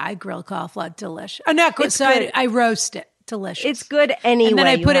cauliflower. Delicious. Oh, not good. Sorry, I roast it. Delicious. It's good anyway. And then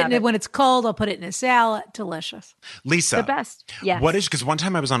I put it in when it's cold. I'll put it in a salad. Delicious. Lisa, the best. Yes. What is? Because one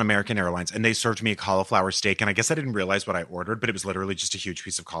time I was on American Airlines and they served me a cauliflower steak, and I guess I didn't realize what I ordered, but it was literally just a huge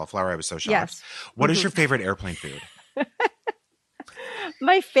piece of cauliflower. I was so shocked. Yes. What is your favorite airplane food?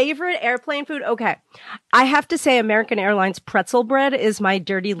 My favorite airplane food? Okay. I have to say American Airlines pretzel bread is my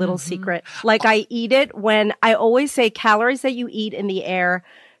dirty little secret. Like I eat it when I always say calories that you eat in the air.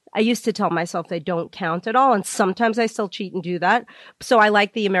 I used to tell myself they don't count at all. And sometimes I still cheat and do that. So I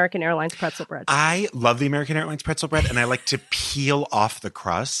like the American Airlines pretzel bread. I love the American Airlines pretzel bread, and I like to peel off the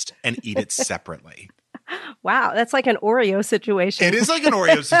crust and eat it separately. Wow. That's like an Oreo situation. It is like an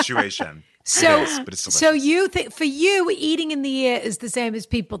Oreo situation. So, but it's delicious. So you think for you, eating in the air is the same as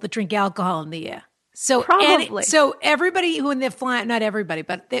people that drink alcohol in the air. So probably. So everybody who when they're flying, not everybody,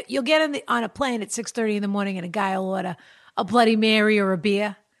 but you'll get on a plane at 6:30 in the morning, and a guy will order a Bloody Mary or a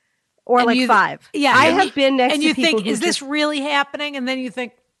beer. Or and like 5. Yeah. I have been next to people. And you think, is this really happening? And then you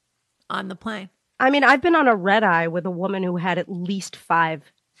think, on the plane. I mean, I've been on a red eye with a woman who had at least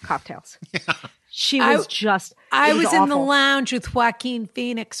 5 cocktails. Yeah. She was I was in the lounge with Joaquin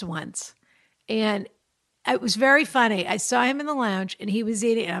Phoenix once. And it was very funny. I saw him in the lounge and he was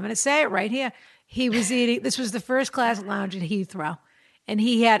eating, and I'm going to say it right here. He was eating, this was the first class lounge at Heathrow. And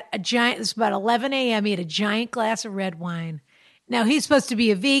he had a giant, it was about 11 a.m. He had a giant glass of red wine. Now, he's supposed to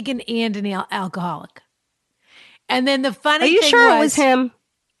be a vegan and an alcoholic. And then the funny thing was... Are you sure it was him?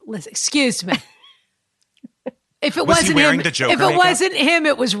 Listen, excuse me. If it was wasn't he wearing him, the Joker if it makeup? Wasn't him,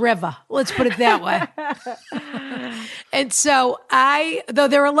 it was River. Let's put it that way. And so though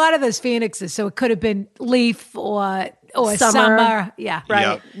there were a lot of those Phoenixes, so it could have been Leaf or Summer. Yeah. Right.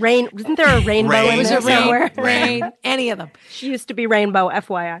 Yep. Rain. Wasn't there a rainbow in was there a somewhere? Rain. Any of them. She used to be Rainbow,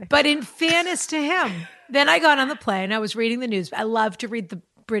 FYI. But in fairness to him, then I got on the plane. I was reading the news. I love to read the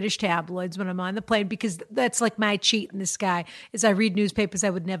British tabloids when I'm on the plane because that's like my cheat in the sky is I read newspapers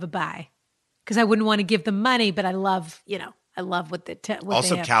I would never buy because I wouldn't want to give them money, but I love what they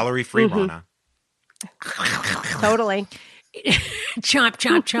also calorie-free, Rana. Totally. Chomp,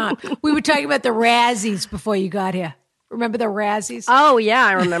 chomp, chomp. We were talking about the Razzies before you got here. Remember the Razzies? Oh, yeah,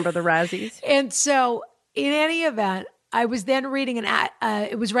 I remember the Razzies. And so in any event, I was then reading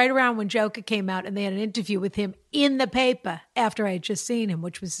it was right around when Joker came out and they had an interview with him in the paper after I had just seen him,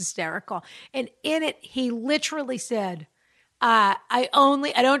 which was hysterical. And in it, he literally said, I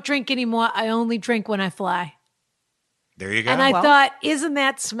don't drink anymore. I only drink when I fly. There you go. And I thought, isn't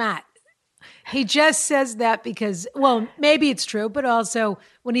that smart? He just says that because, well, maybe it's true, but also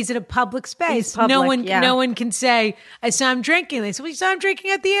when he's in a public space, no one can say, I saw him drinking. They say, well, you saw him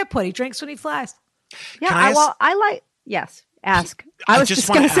drinking at the airport. He drinks when he flies. Yeah, yes, ask. I was just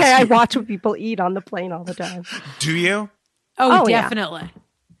going to say I watch what people eat on the plane all the time. Do you? Oh definitely.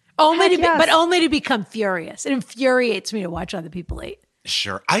 Yeah. But only to become furious. It infuriates me to watch other people eat.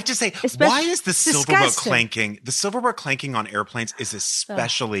 Sure. I have to say, why is the silverware clanking? The silverware clanking on airplanes is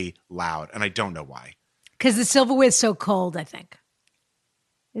especially loud, and I don't know why. Because the silverware is so cold, I think.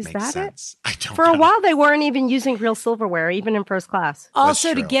 Makes that sense. I don't know. For a while, they weren't even using real silverware, even in first class.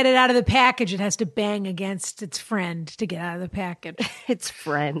 Also, to get it out of the package, it has to bang against its friend to get out of the package. Its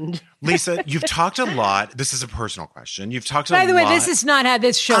friend. Lisa, you've talked a lot. This is a personal question. You've talked a lot. By the way, this is not how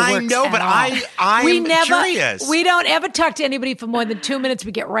this show works. I know, but I'm curious. We don't ever talk to anybody for more than 2 minutes.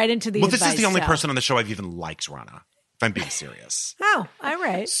 We get right into the advice. This is the only person on the show I've even liked, Rana. If I'm being serious. Oh, all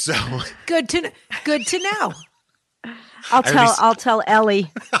right. So good to know. I'll tell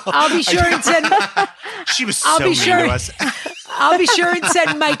Ellie. I'll be sure and send. She was so mean to us. I'll be sure and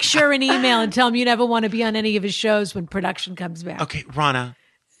send Mike Schur an email and tell him you never want to be on any of his shows when production comes back. Okay, Rana,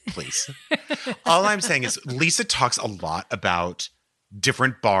 please. All I'm saying is Lisa talks a lot about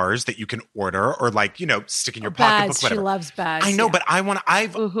different bars that you can order or stick in your pocketbook. Whatever. She loves bars. I know, but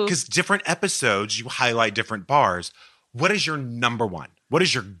because different episodes you highlight different bars. What is your number one? What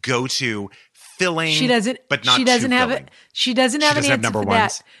is your go-to filling? She doesn't. But not. She doesn't have filling. it. She doesn't have an answer number for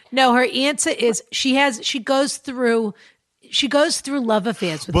ones? that. No, her answer is she goes through love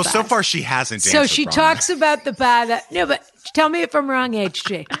affairs with. Well, bars. so far she hasn't. So she talks about the bar that. No, but tell me if I'm wrong,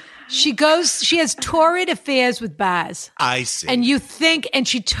 HG. She has torrid affairs with bars. I see. And you think, and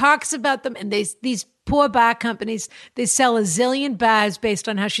she talks about them, and these poor bar companies, they sell a zillion bars based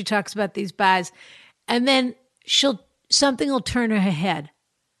on how she talks about these bars, and then something will turn her head.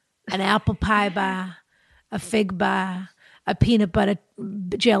 An apple pie bar, a fig bar, a peanut butter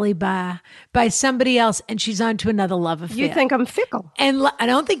jelly bar by somebody else, and she's on to another love affair. You think I'm fickle. And I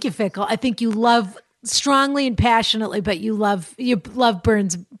don't think you're fickle. I think you love strongly and passionately, but your love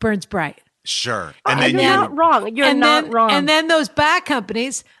burns bright. Sure. And you're not wrong. You're not wrong. And then those bar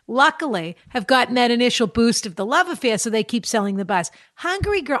companies, luckily, have gotten that initial boost of the love affair, so they keep selling the bars.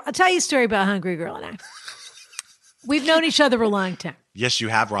 Hungry Girl, I'll tell you a story about Hungry Girl and I. We've known each other a long time. Yes, you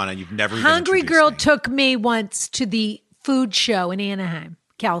have, Rana. You've never even Hungry Girl me. took me once to the food show in Anaheim,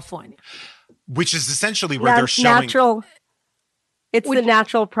 California. Which is essentially where they're showing... Natural. It's the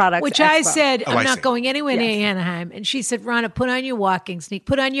natural product. Which I said, I'm not going anywhere near Anaheim. And she said, Rana, put on your walking sneak,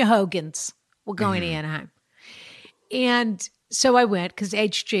 put on your Hogans. We're going to Anaheim. And so I went because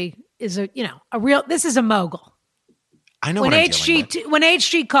HG is this is a mogul. I know when what I'm dealing with. When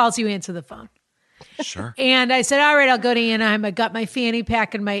HG calls, you answer the phone. Sure. And I said, all right, I'll go to Anaheim. I got my fanny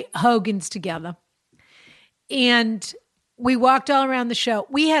pack and my Hogans together. And we walked all around the show.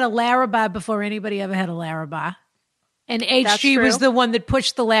 We had a Larabah before anybody ever had a Larabah. And HG was the one that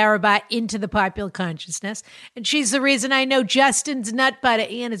pushed the Larabah into the popular consciousness. And she's the reason I know Justin's nut butter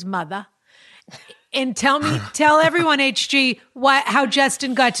and his mother. And tell everyone, HG, how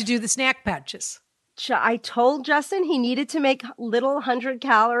Justin got to do the snack pouches. I told Justin he needed to make little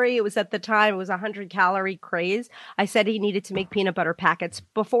 100-calorie. It was at the time, it was a 100-calorie craze. I said he needed to make peanut butter packets.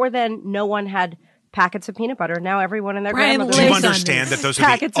 Before then, no one had packets of peanut butter. Now everyone and their grandmother. Do you understand that those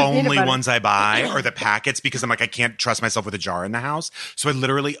are the only ones I buy are the packets? Because I'm like, I can't trust myself with a jar in the house. So I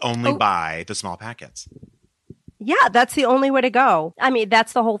literally only buy the small packets. Yeah, that's the only way to go. I mean,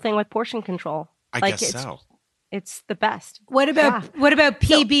 that's the whole thing with portion control. I guess so. It's the best. What about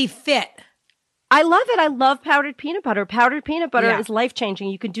PB Fit? I love it. I love powdered peanut butter. Powdered peanut butter is life-changing.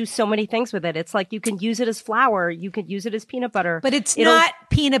 You can do so many things with it. It's like you can use it as flour. You can use it as peanut butter. But it's not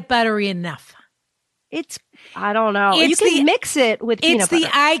peanut buttery enough. I don't know. You can mix it with peanut butter.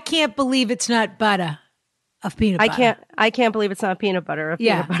 I can't believe it's not butter of peanut butter. I can't believe it's not peanut butter of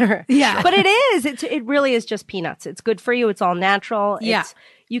peanut butter. Yeah. But it is. It really is just peanuts. It's good for you. It's all natural. Yeah.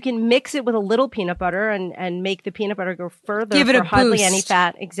 You can mix it with a little peanut butter and make the peanut butter go further. Give it a hardly boost. Any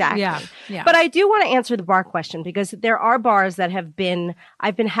fat. Exactly. Yeah. But I do want to answer the bar question because there are bars that I've been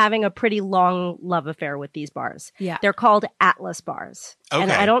having a pretty long love affair with these bars. Yeah. They're called Atlas bars. Okay.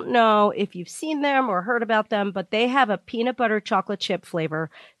 And I don't know if you've seen them or heard about them, but they have a peanut butter chocolate chip flavor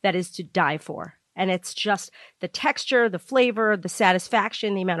that is to die for. And it's just the texture, the flavor, the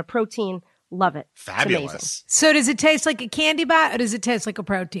satisfaction, the amount of protein. Love it. Fabulous. So does it taste like a candy bar or does it taste like a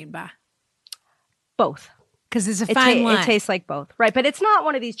protein bar? Both. Because there's a fine line. It tastes like both. Right. But it's not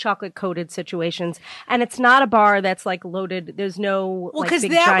one of these chocolate coated situations. And it's not a bar that's like loaded. There's no because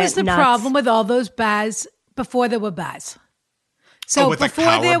big, that was the nuts. problem with all those bars before there were bars. So with before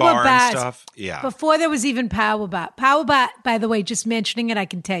like there Power were Bar bars, and stuff? Yeah. Before there was even Power Bar. Power Bar, by the way, just mentioning it, I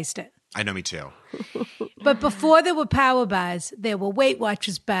can taste it. I know, me too. But before there were Power Bars, there were Weight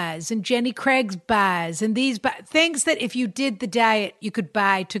Watchers bars and Jenny Craig's bars and these things that if you did the diet, you could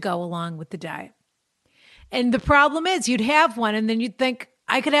buy to go along with the diet. And the problem is you'd have one and then you'd think,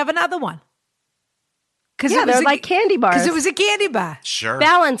 I could have another one. Yeah, they're like candy bars. Because it was a candy bar. Sure.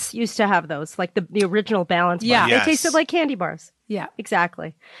 Balance used to have those, like the original Balance Yeah. bar. Yes. They tasted like candy bars. Yeah.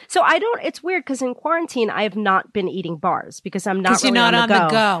 Exactly. So it's weird because in quarantine, I have not been eating bars because I'm not really you're not on the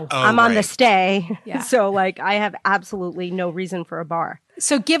go. Oh, I'm on the right. stay. Yeah. So I have absolutely no reason for a bar.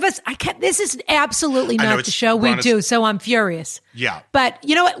 So give us, this is absolutely I know, not it's the show we Rana's- do, so I'm furious. Yeah. But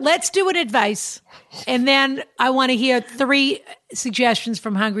you know what? Let's do an advice. And then I want to hear 3 suggestions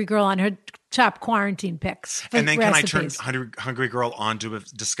from Hungry Girl on her top quarantine picks. For And then recipes. can I turn Hungry Girl onto a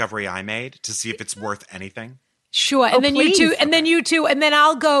discovery I made to see if it's worth anything? Sure. And then please. you two, and then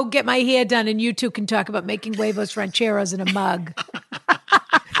I'll go get my hair done and you two can talk about making huevos rancheros in a mug.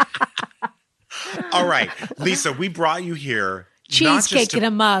 All right. Lisa, we brought you here. Cheesecake in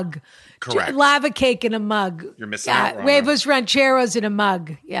a mug. Correct. Lava cake in a mug. You're missing out, Rana. Huevos rancheros in a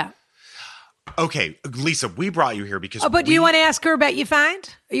mug. Yeah. Okay, Lisa, we brought you here because But do you want to ask her about your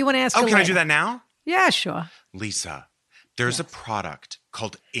find? Or you want to ask her can I later? do that now? Yeah, sure. Lisa, there's a product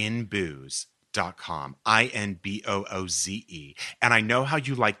called inbooze.com, INBOOZE. And I know how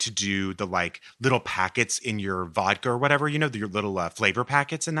you like to do the little packets in your vodka or whatever, your little flavor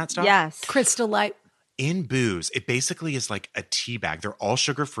packets and that stuff. Yes. Crystal Light. In Booze, it basically is like a tea bag. They're all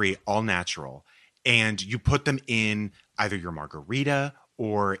sugar-free, all natural. And you put them in either your margarita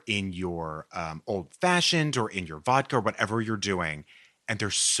or in your old-fashioned or in your vodka or whatever you're doing. And they're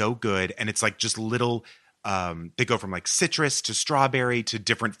so good. And it's like just little they go from like citrus to strawberry to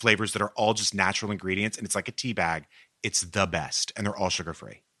different flavors that are all just natural ingredients. And it's like a tea bag. It's the best. And they're all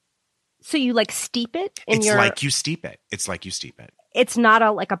sugar-free. So you steep it in It's your... like you steep it. It's like you steep it. It's not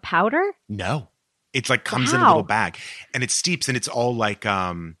a powder? No. It's comes in a little bag and it steeps and it's all it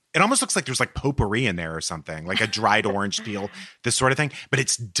almost looks like there's potpourri in there or something, like a dried orange peel, this sort of thing, but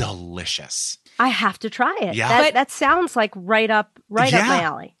it's delicious. I have to try it. Yeah. That sounds like right up my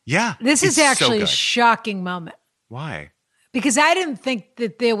alley. Yeah. This is it's actually so a good. shocking moment. Why? Because I didn't think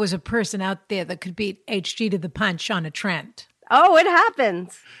that there was a person out there that could beat HG to the punch on a trend. Oh, it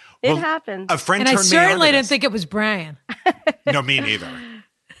happens. It Well, happens. A friend And I turned me on to certainly didn't this. think it was Brian. No, me neither.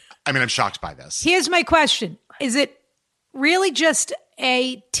 I mean, I'm shocked by this. Here's my question. Is it really just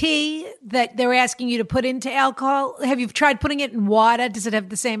a tea that they're asking you to put into alcohol? Have you tried putting it in water? Does it have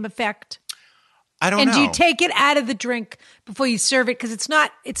the same effect? I don't know. And do you take it out of the drink before you serve it? Because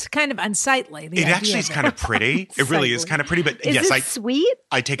it's kind of unsightly. It actually is kind of pretty. It really is kind of pretty. But Is yes, it sweet?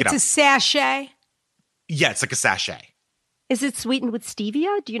 I take it It's out. a sachet. Yeah, it's like a sachet. Is it sweetened with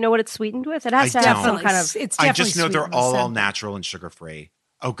stevia? Do you know what it's sweetened with? It has I to have don't. some kind of... It's I definitely just know sweet they're with all something. natural and sugar-free.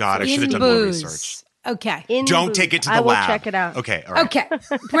 Oh, God, I should have In done more booze. research. Okay. Don't booze. take it to the I will lab. check it out. Okay, all right. Okay.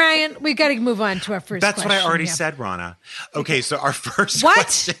 Brian, we got to move on to our first That's what I question already here. said, Rana. Okay, so our first What?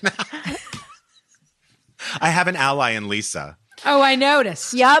 question. I have an ally in Lisa. Oh, I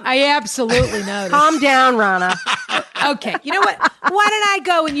noticed. Yep. I absolutely noticed. Calm down, Rana. Okay. You know what? Why don't I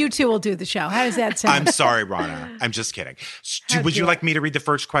go and you two will do the show? How does that sound? I'm sorry, Rana. I'm just kidding. Would you like me to read the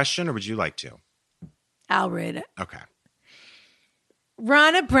first question or would you like to? I'll read it. Okay.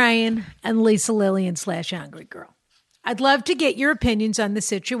 Rana Bryan and Lisa Lillien / Hungry Girl. I'd love to get your opinions on the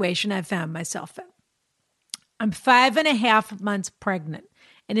situation I've found myself in. I'm 5.5 months pregnant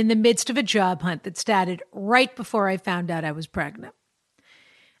and in the midst of a job hunt that started right before I found out I was pregnant.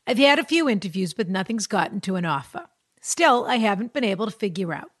 I've had a few interviews, but nothing's gotten to an offer. Still, I haven't been able to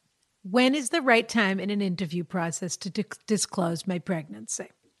figure out when is the right time in an interview process to disclose my pregnancy.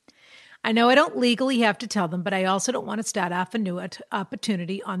 I know I don't legally have to tell them, but I also don't want to start off a new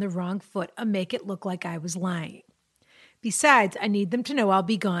opportunity on the wrong foot or make it look like I was lying. Besides, I need them to know I'll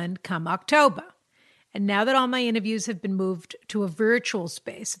be gone come October. And now that all my interviews have been moved to a virtual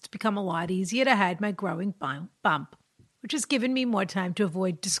space, it's become a lot easier to hide my growing bump, which has given me more time to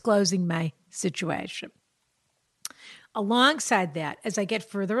avoid disclosing my situation. Alongside that, as I get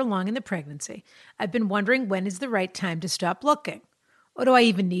further along in the pregnancy, I've been wondering when is the right time to stop looking. Or do I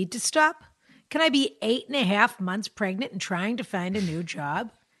even need to stop? Can I be 8.5 months pregnant and trying to find a new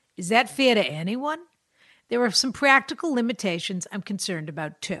job? Is that fair to anyone? There are some practical limitations I'm concerned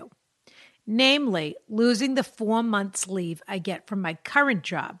about too. Namely, losing the 4 months leave I get from my current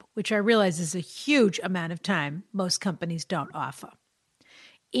job, which I realize is a huge amount of time most companies don't offer,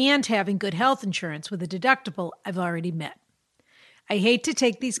 and having good health insurance with a deductible I've already met. I hate to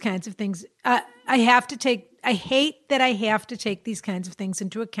take these kinds of things. I hate that I have to take these kinds of things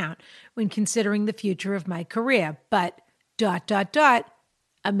into account when considering the future of my career. But ...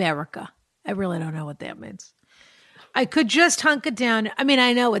 America. I really don't know what that means. I could just hunker down. I mean,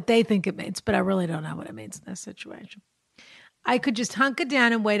 I know what they think it means, but I really don't know what it means in this situation. I could just hunker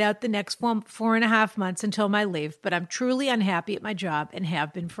down and wait out the next 4.5 months until my leave, but I'm truly unhappy at my job and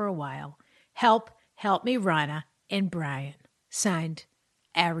have been for a while. Help me, Rana and Brian. Signed,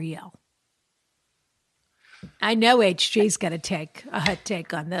 Ariel. I know HG's got a hot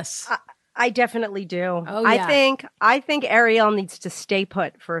take on this. I definitely do. Oh, yeah. I think Ariel needs to stay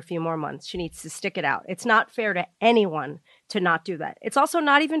put for a few more months. She needs to stick it out. It's not fair to anyone to not do that. It's also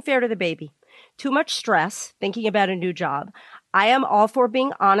not even fair to the baby. Too much stress thinking about a new job. I am all for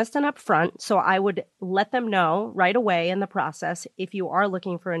being honest and upfront, so I would let them know right away in the process if you are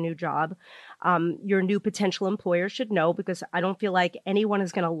looking for a new job. Your new potential employer should know, because I don't feel like anyone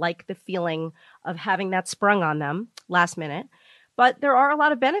is going to like the feeling of having that sprung on them last minute. But there are a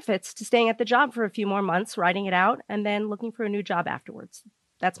lot of benefits to staying at the job for a few more months, writing it out, and then looking for a new job afterwards.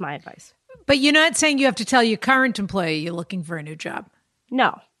 That's my advice. But you're not saying you have to tell your current employer you're looking for a new job.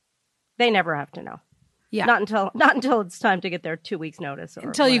 No, they never have to know. Yeah, not until it's time to get their 2 weeks notice. Or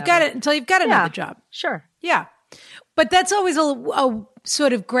until you've got another job. Sure. Yeah, but that's always a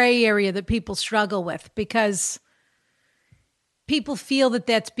sort of gray area that people struggle with, because people feel that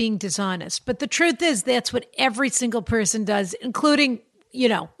that's being dishonest. But the truth is that's what every single person does, including,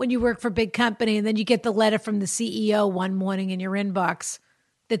 when you work for a big company and then you get the letter from the CEO one morning in your inbox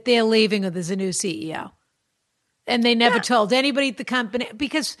that they're leaving or there's a new CEO. And they never told anybody at the company,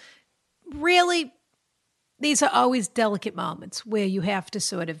 because really these are always delicate moments where you have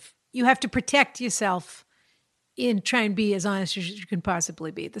to protect yourself and try and be as honest as you can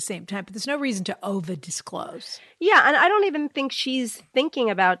possibly be at the same time. But there's no reason to over-disclose. Yeah, and I don't even think she's thinking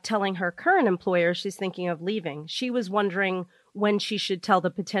about telling her current employer she's thinking of leaving. She was wondering when she should tell the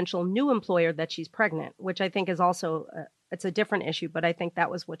potential new employer that she's pregnant, which I think is also, it's a different issue, but I think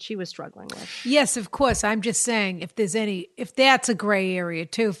that was what she was struggling with. Yes, of course. I'm just saying if that's a gray area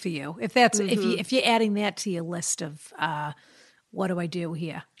too for you, if you're adding that to your list of what do I do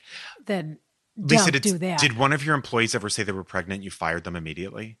here, then Lisa, don't do that. Did one of your employees ever say they were pregnant? You fired them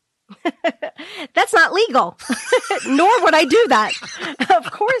immediately? That's not legal, nor would I do that.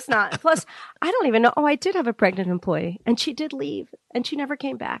 Of course not. Plus, I don't even know. Oh, I did have a pregnant employee, and she did leave, and she never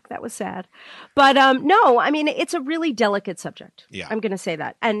came back. That was sad. But no, I mean, it's a really delicate subject. Yeah, I'm going to say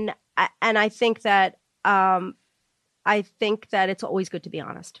that, and I think that it's always good to be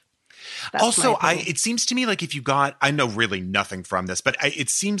honest. That's also, it seems to me like if you got, I know really nothing from this, but it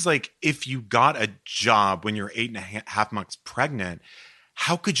seems like if you got a job when you're 8.5 months pregnant,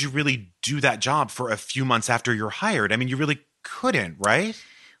 how could you really do that job for a few months after you're hired? I mean, you really couldn't, right?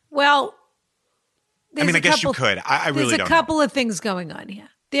 Well, I guess you could. I really don't know. There's a couple of things going on here.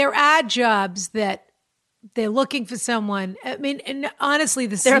 There are jobs that they're looking for someone. I mean, and honestly,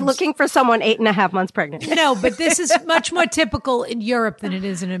 they're looking for someone 8.5 months pregnant. No, but this is much more typical in Europe than it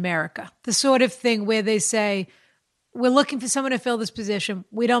is in America. The sort of thing where they say, we're looking for someone to fill this position.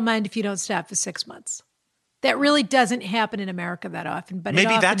 We don't mind if you don't start for 6 months. That really doesn't happen in America that often, but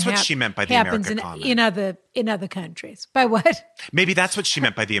maybe that's what she meant by the America comment. In other countries. By what? Maybe that's what she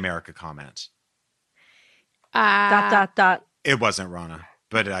meant by the America comment. It wasn't Rana,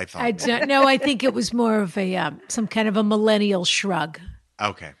 but I thought. I don't know. I think it was more of a some kind of a millennial shrug.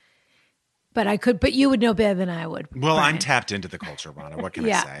 Okay. But you would know better than I would. Well, Brian. I'm tapped into the culture, Rana. What can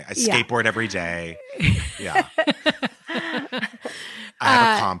I say? I skateboard every day. Yeah. I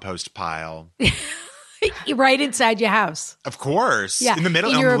have a compost pile. Right inside your house. Of course. Yeah. In the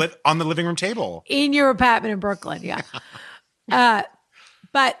middle, on the living room table. In your apartment in Brooklyn, yeah.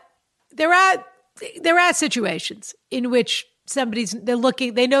 But there are situations in which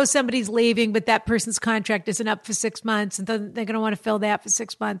they know somebody's leaving, but that person's contract isn't up for 6 months, and then they're going to want to fill that for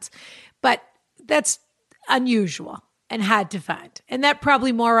 6 months. But that's unusual and hard to find. And that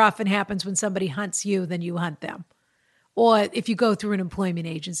probably more often happens when somebody hunts you than you hunt them. Or if you go through an employment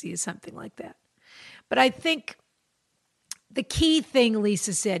agency or something like that. But I think the key thing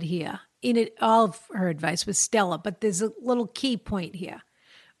Lisa said here, all of her advice was stellar, but there's a little key point here,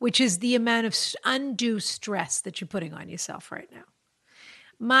 which is the amount of undue stress that you're putting on yourself right now.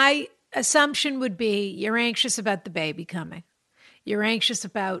 My assumption would be you're anxious about the baby coming. You're anxious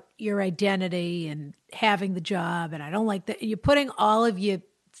about your identity and having the job, and I don't like that. You're putting all of your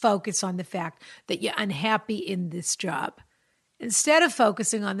focus on the fact that you're unhappy in this job, instead of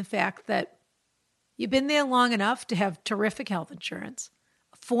focusing on the fact that you've been there long enough to have terrific health insurance,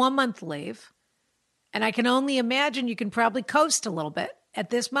 a 4-month leave, and I can only imagine you can probably coast a little bit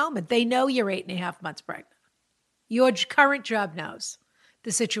at this moment. They know you're 8.5 months pregnant. Your current job knows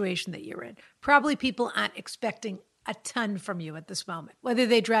the situation that you're in. Probably people aren't expecting a ton from you at this moment, whether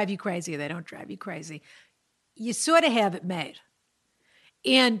they drive you crazy or they don't drive you crazy. You sort of have it made.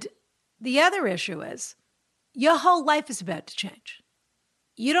 And the other issue is your whole life is about to change.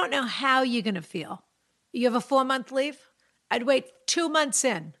 You don't know how you're going to feel. You have a 4-month leave? I'd wait 2 months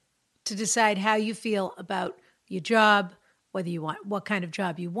in to decide how you feel about your job, whether you want, what kind of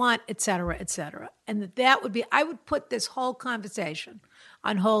job you want, et cetera, et cetera. And that would be, I would put this whole conversation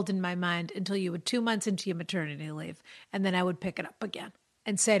on hold in my mind until you were 2 months into your maternity leave. And then I would pick it up again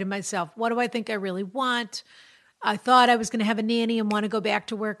and say to myself, what do I think I really want? I thought I was going to have a nanny and want to go back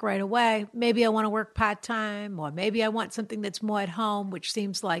to work right away. Maybe I want to work part-time, or maybe I want something that's more at home, which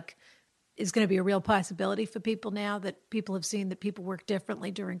seems like is going to be a real possibility for people now that people have seen that people work differently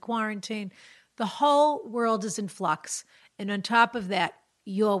during quarantine. The whole world is in flux. And on top of that,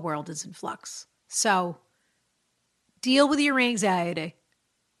 your world is in flux. So deal with your anxiety,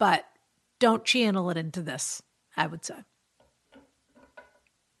 but don't channel it into this, I would say.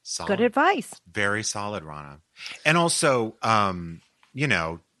 Solid. Good advice. Very solid, Rana. And also, don't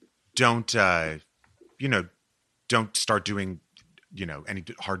start doing, any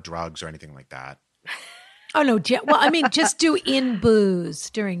hard drugs or anything like that. Oh, no. Well, I mean, just do in booze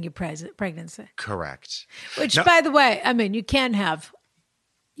during your pregnancy. Correct. Which, by the way, I mean, you can have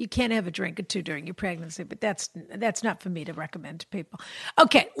a drink or two during your pregnancy, but that's not for me to recommend to people.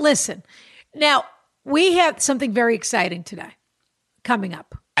 Okay, listen. Now, we have something very exciting today coming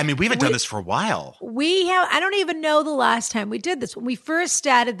up. I mean, we haven't done this for a while. I don't even know the last time we did this. When we first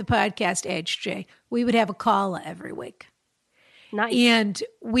started the podcast, HJ, we would have a caller every week. Nice. And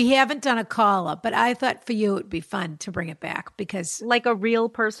we haven't done a caller, but I thought for you it would be fun to bring it back because... Like a real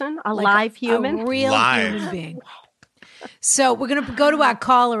person? Live human? A real human being. So we're going to go to our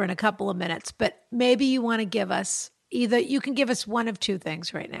caller in a couple of minutes, but maybe you want to give us you can give us one of two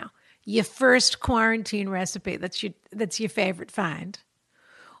things right now. Your first quarantine recipe that's your favorite find.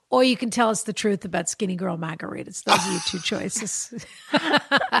 Or you can tell us the truth about Skinny Girl margaritas. Those are your two choices.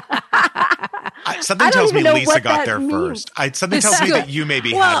 Something tells me Lisa got there first. Something tells me that you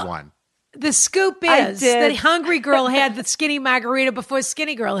maybe had one. The scoop is that Hungry Girl had the skinny margarita before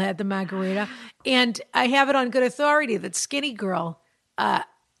Skinny Girl had the margarita. And I have it on good authority that Skinny Girl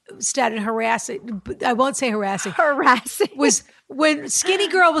started harassing. I won't say harassing. Was when Skinny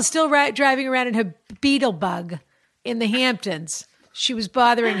Girl was still driving around in her Beetle Bug in the Hamptons. She was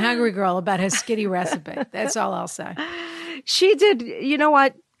bothering Hungry Girl about her skinny recipe. That's all I'll say. She did. You know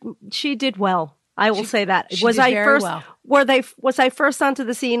what? She did well. I will say that. Was I first onto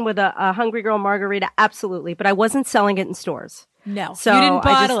the scene with a Hungry Girl margarita? Absolutely. But I wasn't selling it in stores. No. So you didn't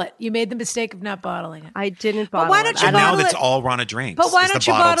bottle it. You made the mistake of not bottling it. I didn't bottle it. Why don't you and now that's all Rana drinks. But why don't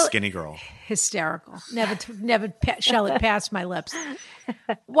you bottle Skinny Girl? Hysterical. Never shall it pass my lips.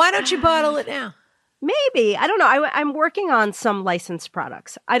 Why don't you bottle it now? Maybe. I don't know. I'm working on some licensed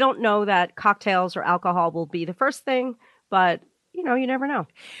products. I don't know that cocktails or alcohol will be the first thing, but, you never know.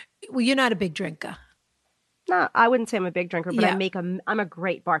 Well, you're not a big drinker. I wouldn't say I'm a big drinker, but Yeah. I'm a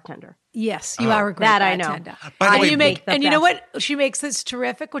great bartender. Yes, you are a great that bartender. I know. By the way, And you know what? She makes this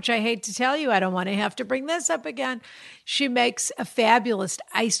terrific, which I hate to tell you. I don't want to have to bring this up again. She makes a fabulous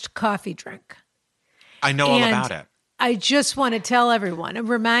iced coffee drink. I know all about it. I just want to tell everyone and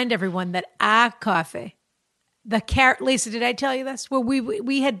remind everyone that our coffee, Lisa, did I tell you this? Well,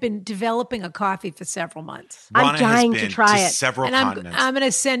 we had been developing a coffee for several months. I'm dying to try it. Several And continents. I'm going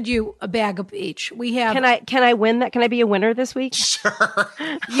to send you a bag of each. We have. Can I win that? Can I be a winner this week? Sure.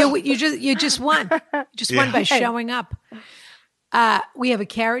 You just won. Just won by showing up. We have a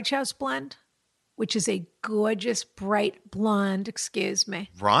Carriage House blend, which is a gorgeous, bright blonde. Excuse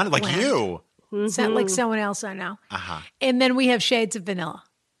me, Ron, like blend. you. Sound like someone else I know. Uh-huh. And then we have shades of vanilla,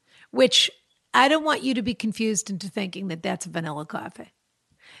 which I don't want you to be confused into thinking that that's a vanilla coffee.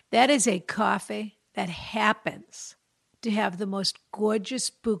 That is a coffee that happens to have the most gorgeous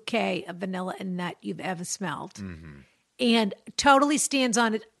bouquet of vanilla and nut you've ever smelled. Mm-hmm. And totally stands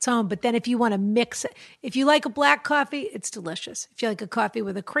on its own. But then if you want to mix it, if you like a black coffee, it's delicious. If you like a coffee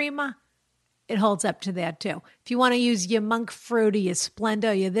with a crema, it holds up to that too. If you want to use your monk fruit or your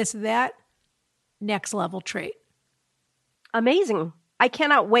Splenda or your this or that, next level treat. Amazing. I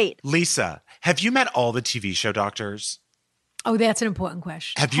cannot wait. Lisa, have you met all the TV show doctors? Oh, that's an important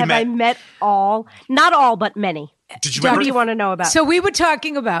question. Have I met all? Not all, but many. Did you What ever? do you want to know about? So we were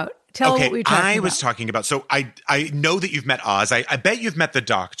talking about, tell Okay, what we were talking about. I was talking about, so I know that you've met Oz. I bet you've met the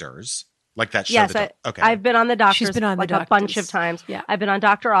doctors, like that show. Yes, okay. I've been on the Doctors. She's been on the a bunch Doctors. of times. Yeah. I've been on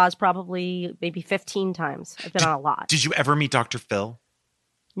Dr. Oz probably maybe 15 times. I've been on a lot. Did you ever meet Dr. Phil?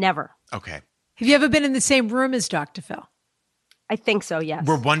 Never. Okay. Have you ever been in the same room as Dr. Phil? I think so, yes.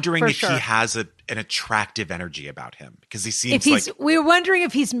 We're wondering For if sure. he has an attractive energy about him because he seems like We were wondering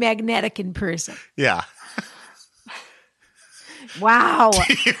if he's magnetic in person. yeah. Wow.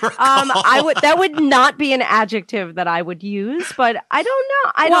 That would not be an adjective that I would use, but I don't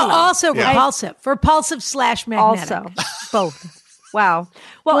know. I don't know. Also repulsive, repulsive / magnetic. Also, both. Wow.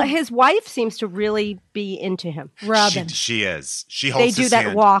 Well, his wife seems to really be into him. Robin. She is. She holds They do his that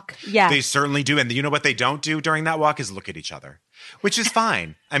hand. walk. Yeah. They certainly do. And you know what they don't do during that walk is look at each other, which is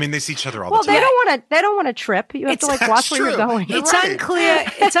fine. I mean, they see each other all Well, the time. they don't want to trip. You have to watch where you're going. It's right. unclear.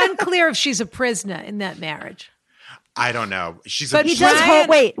 It's unclear if she's a prisoner in that marriage. I don't know. But He does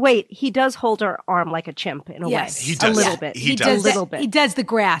hold. He does hold her arm like a chimp in a Yes. way. He does. A little bit. He does. A little bit. He does the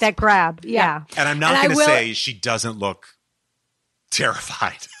grasp. That grab. Yeah. Yeah. And I'm not going to say she doesn't look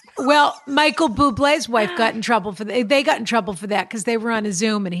terrified. Well, Michael Bublé's wife got in trouble for that. They got in trouble for that because they were on a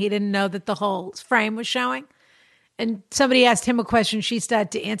Zoom and he didn't know that the whole frame was showing. And somebody asked him a question. She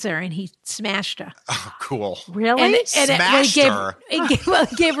started to answer and he smashed her. Oh, cool. Really? And Smashed her? He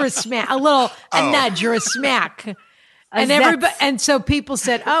gave her a smack, a nudge or a smack. And so people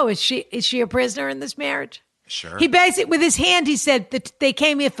said, "Oh, is she a prisoner in this marriage?" Sure. He basically, with his hand, he said that they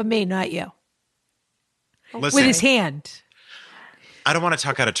came here for me, not you. Listen, With his hand. I don't want to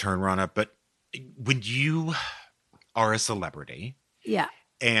talk out of turn, Rana, but when you are a celebrity, Yeah.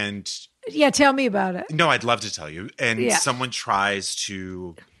 and Tell me about it. no, I'd love to tell you, and someone tries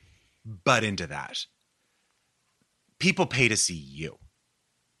to butt into that, people pay to see you.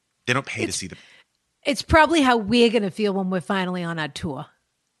 They don't pay to see the. It's probably how we're going to feel when we're finally on our tour.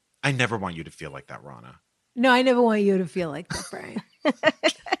 I never want you to feel like that, Rana. No, I never want you to feel like that, Brian.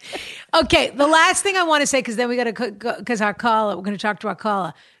 Okay, the last thing I want to say, because then we got to go, because we're going to talk to our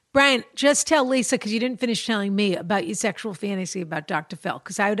caller. Brian, just tell Lisa, because you didn't finish telling me about your sexual fantasy about Dr. Phil,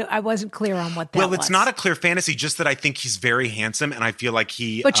 because I wasn't clear on what that was. Well, it's not a clear fantasy, just that I think he's very handsome, and I feel like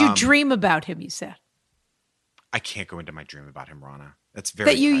he. But you dream about him, you said. I can't go into my dream about him, Rana. That's very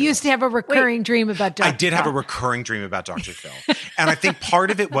that you private. used to have a recurring dream about Dr. I did have a Phil. recurring dream about Dr. Phil. And I think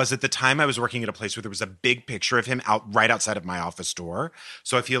part of it was at the time I was working at a place where there was a big picture of him right outside of my office door.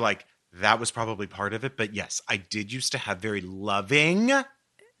 So I feel like that was probably part of it. But yes, I did used to have very loving,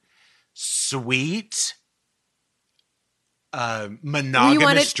 sweet,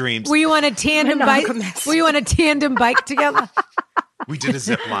 monogamous dreams. Were you on a tandem bike? Were you on a tandem bike together? We did a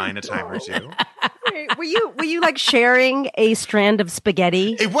zip line a time or two. Were you like sharing a strand of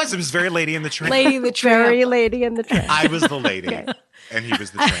spaghetti? It was very Lady in the Tramp. Lady in the Tramp. Very Lady in the Tramp. I was the lady and he was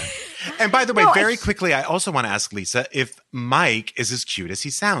the tramp. And by the way, very quickly, I also want to ask Lisa if Mike is as cute as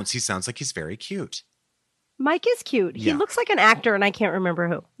he sounds. He sounds like he's very cute. Mike is cute. He Yeah. looks like an actor, and I can't remember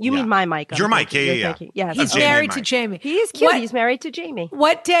who. You mean my Mike? Your Mike, yeah. Yes, He's Jamie married and to Mike. Jamie. he is cute. What- He's married to Jamie.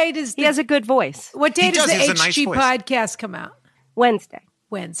 What day does He has a good voice. What day He does does. the He has a nice HG voice. podcast come out? Wednesday.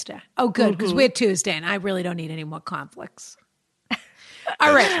 Wednesday. Oh, good, because we're Tuesday, and I really don't need any more conflicts. All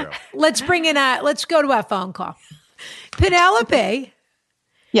That's right, true. let's go to our phone call. Penelope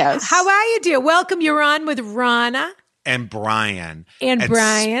Yes. How are you, dear? Welcome. You're on with Rana. And Brian. And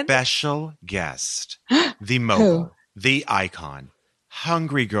Brian. Special guest, the mogul, the icon,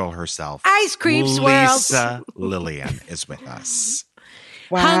 hungry girl herself. Ice cream swirls. Lisa Lillien is with us.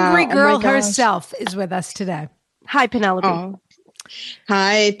 Wow. Hungry girl herself is with us today. Hi, Penelope. Oh.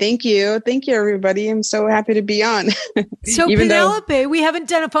 Hi, thank you. Thank you, everybody. I'm so happy to be on. So Penelope, we haven't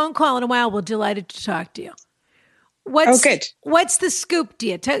done a phone call in a while. We're delighted to talk to you. Good. What's the scoop,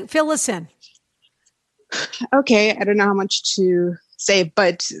 dear? Fill us in. Okay, I don't know how much to say,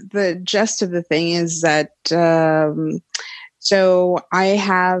 but the gist of the thing is that so I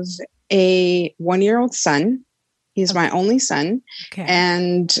have a 1-year-old son. He's my only son. Okay.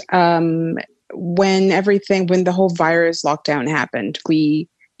 And when the whole virus lockdown happened, we,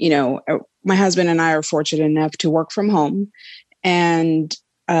 my husband and I are fortunate enough to work from home. And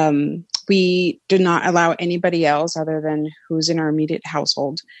we did not allow anybody else other than who's in our immediate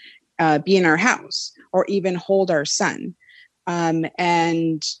household be in our house or even hold our son.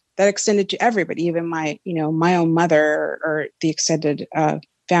 And that extended to everybody, even my own mother or the extended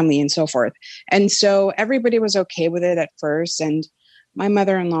family and so forth. And so everybody was okay with it at first. And my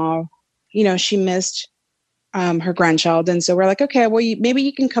mother-in-law, she missed her grandchild. And so we're like, okay, well, maybe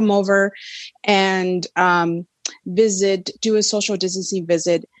you can come over and visit, do a social distancing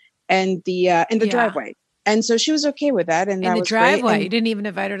visit in the driveway. And so she was okay with that. And that was great. In the driveway? You didn't even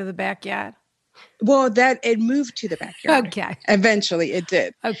invite her to the backyard? Well, it moved to the backyard. Okay. Eventually it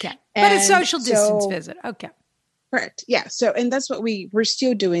did. Okay. But a social distance visit. Okay. Correct. Yeah. So, and that's what we're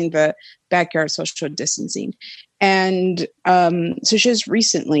still doing, the backyard social distancing. And so she's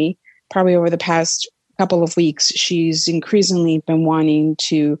recently, probably over the past couple of weeks, she's increasingly been wanting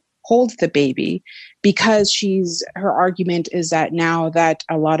to hold the baby because her argument is that now that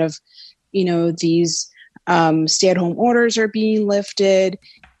a lot of, these stay-at-home orders are being lifted,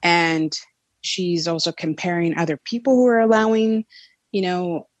 and she's also comparing other people who are allowing,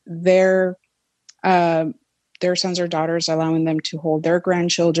 their sons or daughters, allowing them to hold their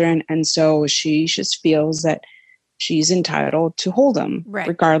grandchildren. And so she just feels that she's entitled to hold them,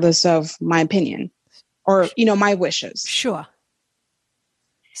 regardless of my opinion or, my wishes. Sure.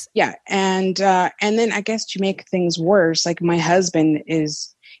 Yeah. And then I guess to make things worse, like my husband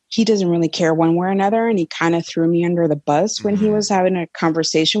he doesn't really care one way or another. And he kind of threw me under the bus when he was having a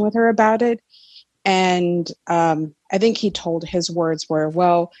conversation with her about it. And I think he told his words were,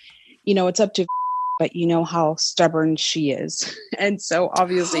 well, it's up to, but you know how stubborn she is. And so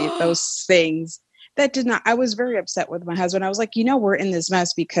obviously those things I was very upset with my husband. I was like, we're in this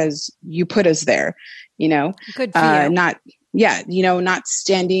mess because you put us there, Good for you. not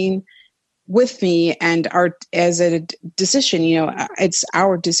standing with me and as a decision, it's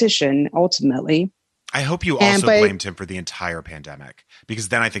our decision ultimately. I hope you also blamed him for the entire pandemic, because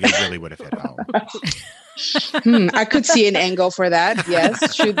then I think it really would have hit home. I could see an angle for that.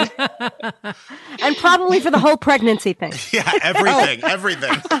 Yes. And probably for the whole pregnancy thing. Yeah. Everything.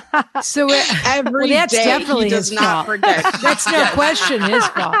 So that's definitely he does his not fault. forget. That's no question his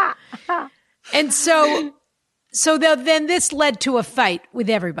fault. And so then this led to a fight with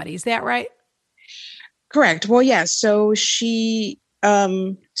everybody. Is that right? Correct. Well, yeah. So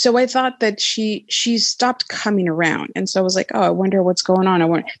so I thought that she stopped coming around. And so I was like, oh, I wonder what's going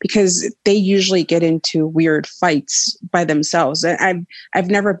on. Because they usually get into weird fights by themselves. And I've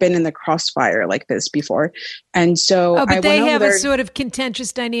never been in the crossfire like this before. And so but they have a sort of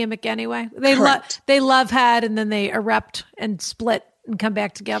contentious dynamic anyway. They love and then they erupt and split and come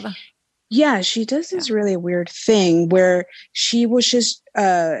back together. Yeah, she does this really weird thing where she will just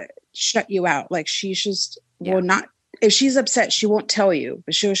shut you out. Like she's just will not. If she's upset, she won't tell you,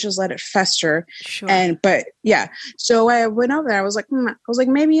 but she'll just let it fester. Sure. But yeah, so I went over there. I was like,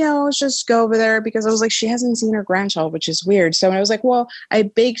 maybe I'll just go over there, because I was like, she hasn't seen her grandchild, which is weird. So I was like, well, I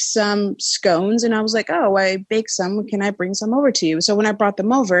baked some scones, and I was like, oh, I baked some. Can I bring some over to you? So when I brought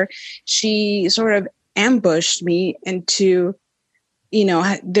them over, she sort of ambushed me into,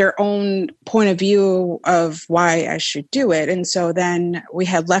 their own point of view of why I should do it. And so then we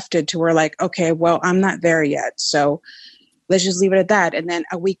had left it to where like, okay, well, I'm not there yet. So let's just leave it at that. And then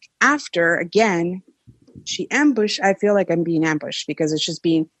a week after, again, she ambushed. I feel like I'm being ambushed because it's just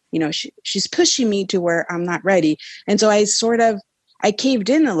being, she's pushing me to where I'm not ready. And so I caved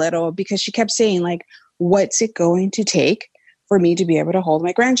in a little, because she kept saying like, what's it going to take for me to be able to hold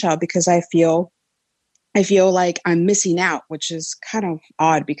my grandchild? Because I feel like I'm missing out, which is kind of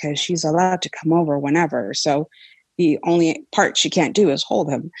odd because she's allowed to come over whenever. So the only part she can't do is hold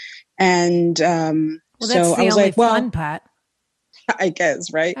him. And that's the only fun part. I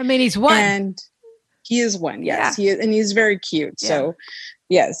guess, right? I mean, he's one. And he is one, yes. Yeah. He is, and he's very cute. Yeah. So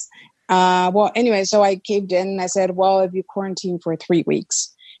Yes. Well, anyway, so I caved in and I said, well, if you quarantine for 3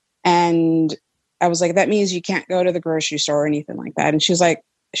 weeks, and I was like, that means you can't go to the grocery store or anything like that. And she was like,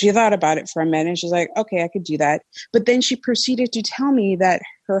 she thought about it for a minute and she's like, okay, I could do that. But then she proceeded to tell me that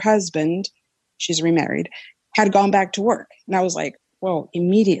her husband, she's remarried, had gone back to work. And I was like, well,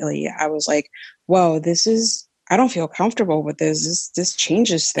 immediately I was like, whoa, I don't feel comfortable with this. This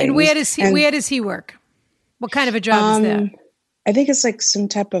changes things. And where does he work? What kind of a job is that? I think it's like some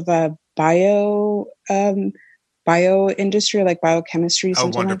type of a bio industry, like biochemistry,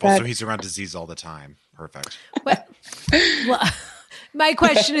 something wonderful. like that. So he's around disease all the time. Perfect. Well, my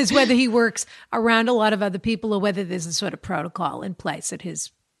question is whether he works around a lot of other people or whether there's a sort of protocol in place at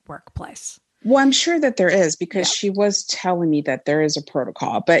his workplace. Well, I'm sure that there is because she was telling me that there is a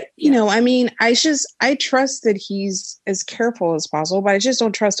protocol. But, you know, I mean, I trust that he's as careful as possible, but I just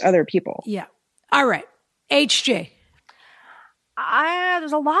don't trust other people. Yeah. All right. HJ.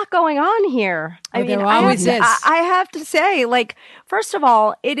 There's a lot going on here. I mean, there always is. I have to say, like, first of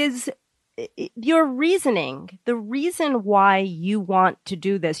all, it is your reasoning, the reason why you want to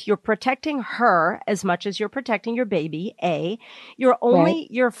do this. You're protecting her as much as you're protecting your baby.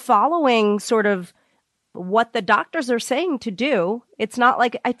 You're following sort of what the doctors are saying to do. It's not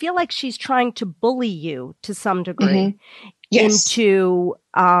like, I feel like she's trying to bully you to some degree. Into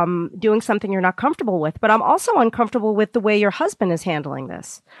doing something you're not comfortable with. But I'm also uncomfortable with the way your husband is handling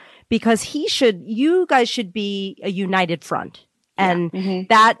this, because you guys should be a united front. And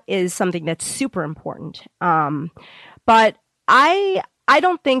that is something that's super important. But I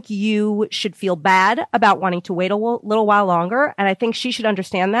don't think you should feel bad about wanting to wait a little while longer. And I think she should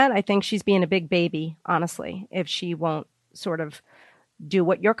understand that. I think she's being a big baby, honestly, if she won't sort of do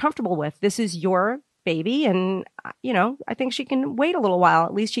what you're comfortable with. This is your baby. And, you know, I think she can wait a little while.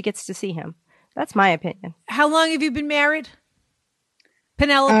 At least she gets to see him. That's my opinion. How long have you been married,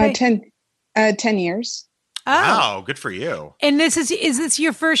 Penelope? 10 years. Oh. Wow, good for you. And is this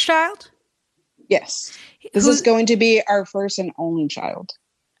your first child? Yes. This is going to be our first and only child.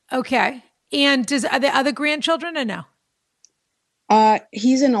 Okay. And are there other grandchildren or no?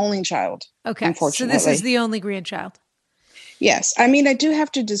 He's an only child. Okay. Unfortunately. So this is the only grandchild. Yes. I mean, I do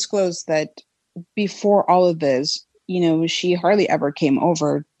have to disclose that before all of this, you know, she hardly ever came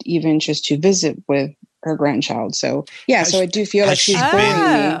over even just to visit with her grandchild. So so I do feel like she's bullying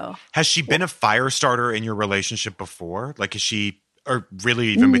me. Has she been a fire starter in your relationship before? Like, is she, or really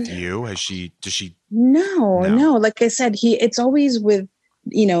even with you? Does she? No. Like I said, it's always with,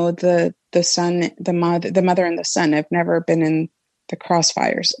 you know, the son, the mother and the son. I've never been in the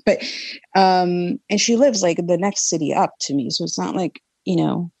crossfires, but, and she lives like the next city up to me. So it's not like, you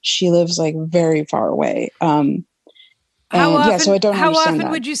know, she lives like very far away. How often that.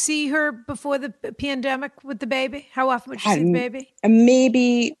 would you see her before the pandemic with the baby? How often would you see the baby?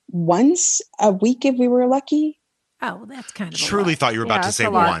 Maybe once a week if we were lucky. Oh, well, that's kind of truly thought you were about to say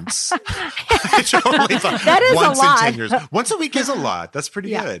once. I truly thought that is once a lot. in 10 years. Once a week is a lot. That's pretty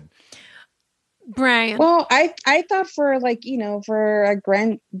good. Brian. Well, I thought for like, you know, for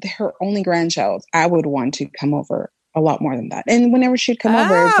her only grandchild, I would want to come over a lot more than that. And whenever she'd come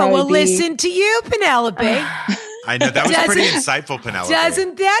over, it'd probably listen to you, Penelope. I know that was pretty insightful, Penelope.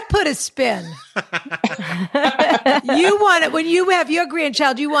 Doesn't that put a spin? You want it when you have your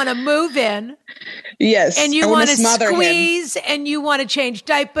grandchild, you want to move in. Yes. And you want to squeeze and you want to change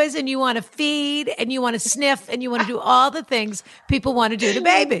diapers and you want to feed and you want to sniff and you want to do all the things people want to do to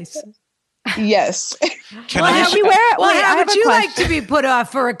babies. Yes. How would you like to be put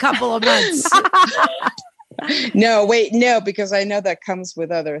off for a couple of months? No, because I know that comes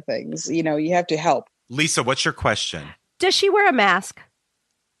with other things. You know, you have to help. Lisa, what's your question? Does she wear a mask?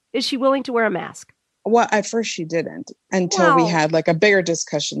 Is she willing to wear a mask? Well, at first she didn't until we had like a bigger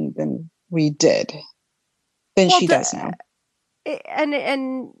discussion than we did. Then she does now.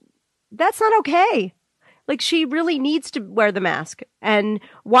 And that's not okay. Like, she really needs to wear the mask. And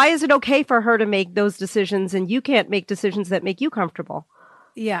why is it okay for her to make those decisions and you can't make decisions that make you comfortable?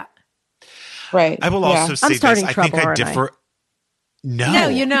 Yeah. Right. I will also say this. I think I differ. No,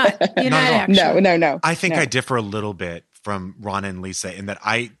 you're not. You're not actually. No. I think I differ a little bit from Ron and Lisa in that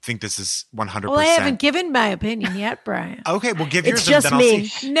I think this is 100%. Well, I haven't given my opinion yet, Brian. Okay, well, give it's yours just and then me. I'll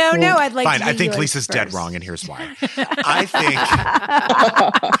see. No, I'd like fine, to I think Lisa's dead wrong, and here's why. I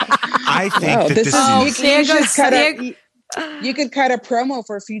think that this is... You could cut a promo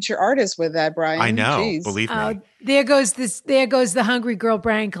for future artists with that, Brian. I know, Jeez. believe me. There goes the Hungry Girl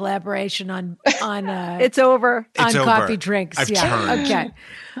Brian collaboration on it's over. On coffee drinks. I've turned. Okay.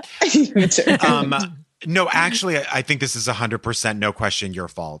 No, actually, I think this is 100% no question your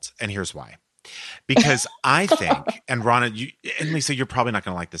fault, and here's why. Because I think, and Rana, and Lisa, you're probably not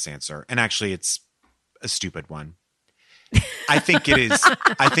going to like this answer. And actually, it's a stupid one. I think it is.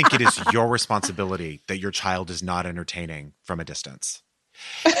 I think it is your responsibility that your child is not entertaining from a distance.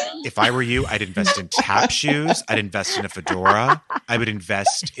 If I were you, I'd invest in tap shoes. I'd invest in a fedora. I would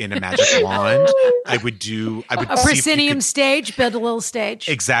invest in a magic wand. I would a proscenium stage, build a little stage.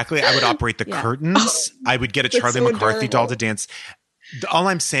 Exactly. I would operate the curtains. I would get a Charlie McCarthy doll to dance. All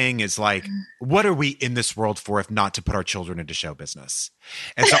I'm saying is, like, what are we in this world for if not to put our children into show business?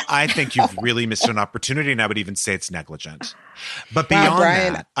 And so I think you've really missed an opportunity, and I would even say it's negligent. But beyond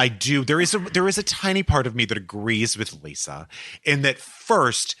that, I do. There is a tiny part of me that agrees with Lisa in that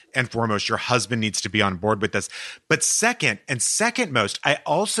first and foremost, your husband needs to be on board with this. But second most, I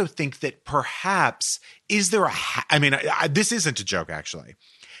also think that perhaps this isn't a joke, actually.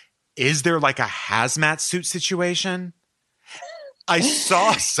 Is there like a hazmat suit situation? I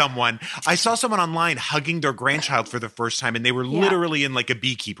saw someone online hugging their grandchild for the first time, and they were literally in like a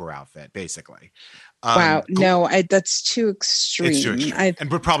beekeeper outfit, basically. Wow. No, that's too extreme. It's too extreme. And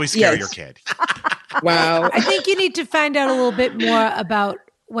would probably scare your kid. Wow. I think you need to find out a little bit more about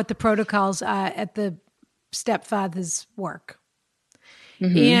what the protocols are at the stepfather's work.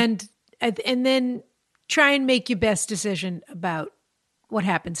 Mm-hmm. And then try and make your best decision about what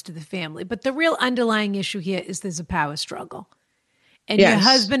happens to the family. But the real underlying issue here is there's a power struggle. And your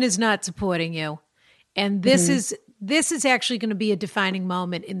husband is not supporting you. And this is actually going to be a defining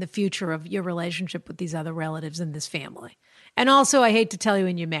moment in the future of your relationship with these other relatives in this family. And also, I hate to tell you,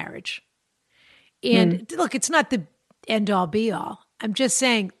 in your marriage. And look, it's not the end all be all. I'm just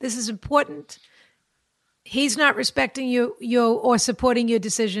saying this is important. He's not respecting you or supporting your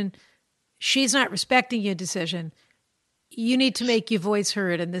decision. She's not respecting your decision. You need to make your voice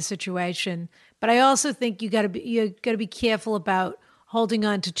heard in this situation. But I also think you got to be careful about holding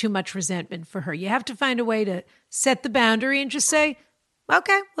on to too much resentment for her. You have to find a way to set the boundary and just say,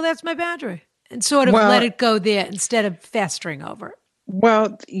 okay, well, that's my boundary, and sort of let it go there instead of festering over it.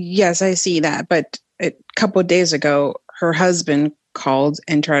 Well, yes, I see that. But a couple of days ago, her husband called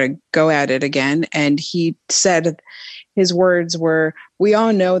and tried to go at it again. And he said his words were, we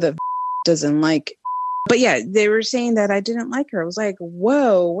all know that doesn't like. But yeah, they were saying that I didn't like her. I was like,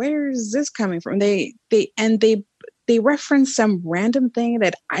 whoa, where is this coming from? They referenced some random thing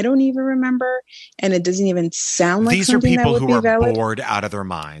that I don't even remember, and it doesn't even sound like these are something people that would who be are valid. bored out of their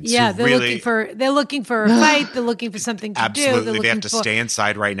minds. Yeah, they're looking for a fight. They're looking for something to do. Absolutely, they have to stay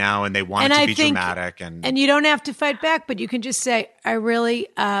inside right now, and they want it to be dramatic. And you don't have to fight back, but you can just say, "I really."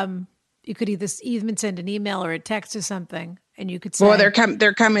 You could even send an email or a text or something, and you could say, "Well,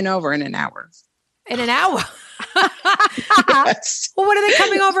 they're coming over in an hour." In an hour. Yes. Well, what are they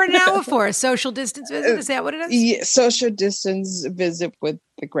coming over an hour for? A social distance visit? Is that what it is? Yeah, social distance visit with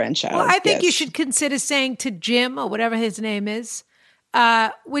the grandchild. Well, I think you should consider saying to Jim or whatever his name is,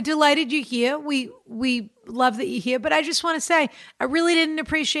 we're delighted you're here. We love that you're here, but I just want to say I really didn't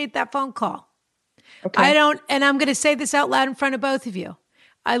appreciate that phone call. Okay. And I'm going to say this out loud in front of both of you.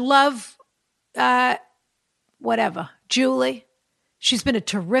 I love Julie. She's been a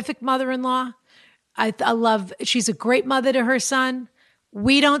terrific mother-in-law. She's a great mother to her son.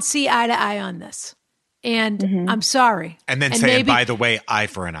 We don't see eye to eye on this. And I'm sorry. And then say, by the way, eye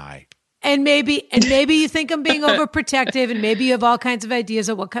for an eye. And maybe you think I'm being overprotective, and maybe you have all kinds of ideas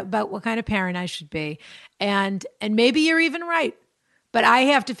about what kind of parent I should be. And maybe you're even right. But I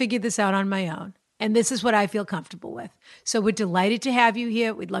have to figure this out on my own. And this is what I feel comfortable with. So we're delighted to have you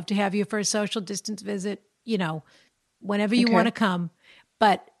here. We'd love to have you for a social distance visit, whenever you want to come.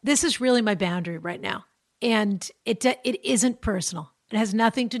 But this is really my boundary right now. And it isn't personal. It has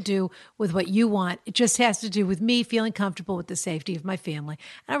nothing to do with what you want. It just has to do with me feeling comfortable with the safety of my family.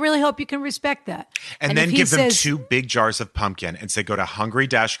 And I really hope you can respect that. And then give them 2 big jars of pumpkin and say, go to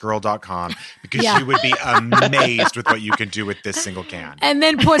hungry-girl.com because you would be amazed with what you can do with this single can. And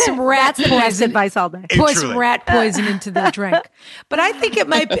then pour some rat poison. Advice all day. Pour some rat poison into the drink. But I think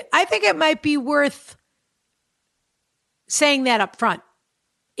it might be worth saying that up front.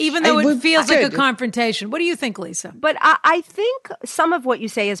 Even though it feels like a confrontation. What do you think, Lisa? But I think some of what you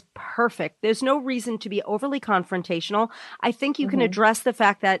say is perfect. There's no reason to be overly confrontational. I think you can address the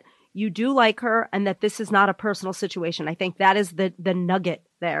fact that you do like her and that this is not a personal situation. I think that is the nugget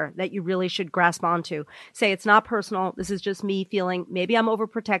there that you really should grasp onto. Say, it's not personal. This is just me feeling maybe I'm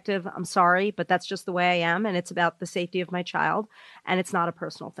overprotective. I'm sorry, but that's just the way I am. And it's about the safety of my child. And it's not a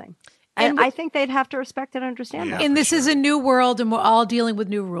personal thing. And I think they'd have to respect and understand that. And this is a new world, and we're all dealing with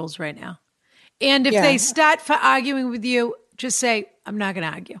new rules right now. And if they start for arguing with you, just say, I'm not going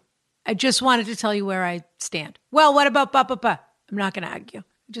to argue. I just wanted to tell you where I stand. Well, what about ba? I'm not going to argue.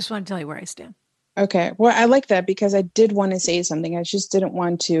 just want to tell you where I stand. Okay. Well, I like that because I did want to say something. I just didn't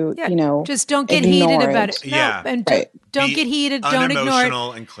want to, just don't get heated about it. No, Yeah. and don't get heated. Don't ignore it.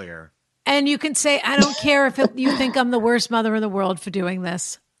 Unemotional and clear. And you can say, I don't care if you think I'm the worst mother in the world for doing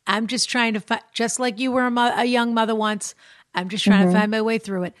this. I'm just trying to just like you were a young mother once. I'm just trying to find my way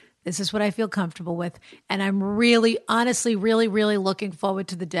through it. This is what I feel comfortable with. And I'm really, honestly, really, really looking forward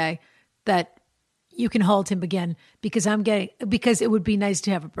to the day that you can hold him again because it would be nice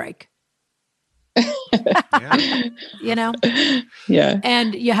to have a break. Yeah. You know? Yeah.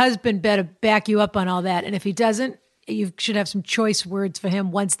 And your husband better back you up on all that. And if he doesn't, you should have some choice words for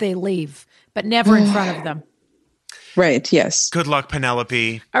him once they leave, but never in front of them. Right. Yes. Good luck,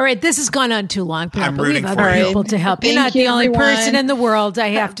 Penelope. All right. This has gone on too long, Penelope. I'm rooting we have for other you. people to help. You're Thank not you, the only everyone. person in the world, I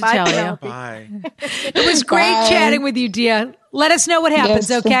have to tell you. Bye. It was great chatting with you, dear. Let us know what happens,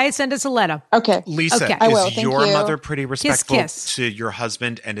 Yes. okay? Send us a letter. Okay. Lisa, Okay. I will. is Thank your you. mother pretty respectful kiss. to your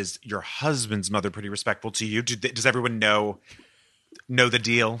husband, and is your husband's mother pretty respectful to you? Does everyone know the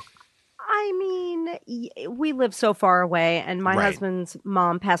deal? I mean, we live so far away, and my Right. husband's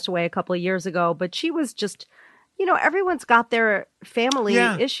mom passed away a couple of years ago, but she was just, everyone's got their family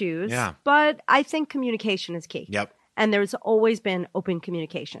issues, but I think communication is key. Yep. And there's always been open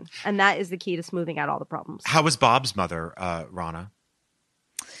communication, and that is the key to smoothing out all the problems. How was Bob's mother, Rana?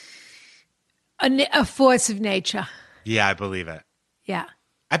 A force of nature. Yeah, I believe it. Yeah.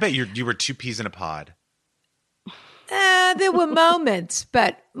 I bet you were two peas in a pod. There were moments,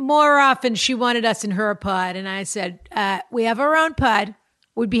 but more often she wanted us in her pod. And I said, we have our own pod.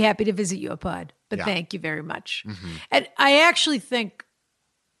 We'd be happy to visit your pod, but thank you very much. Mm-hmm. And I actually think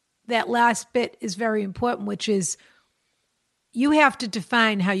that last bit is very important, which is you have to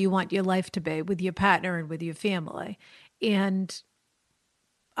define how you want your life to be with your partner and with your family. And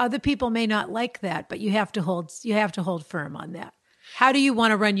other people may not like that, but you have to hold firm on that. How do you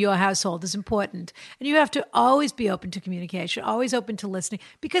want to run your household is important. And you have to always be open to communication, always open to listening,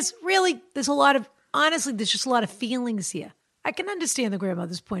 because really there's just a lot of feelings here. I can understand the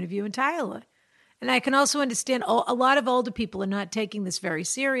grandmother's point of view entirely. And I can also understand a lot of older people are not taking this very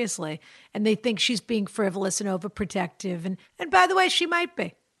seriously, and they think she's being frivolous and overprotective. And by the way, she might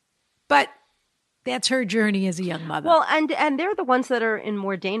be. But that's her journey as a young mother. Well, and they're the ones that are in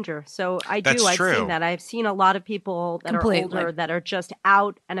more danger. So I've seen that. I've seen a lot of people that are older that are just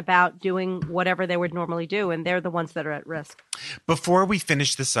out and about doing whatever they would normally do, and they're the ones that are at risk. Before we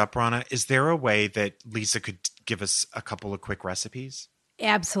finish this up, Rana, is there a way that Lisa could give us a couple of quick recipes?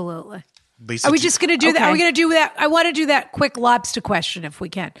 Absolutely. Lisa, are we just going to do that? Okay. Are we going to do that? I want to do that quick lobster question if we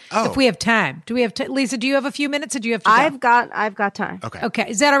can. Oh. If we have time. Do we have Lisa, do you have a few minutes or do you have to go? I've got time. Okay. Okay.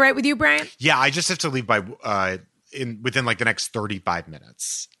 Is that all right with you, Brian? Yeah, I just have to leave by within like the next 35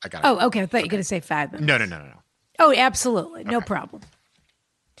 minutes. I got it. Oh, okay. I thought you were going to say 5 minutes. No. Oh, absolutely. No problem.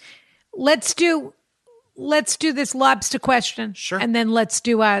 Let's do this lobster question. Sure. And then let's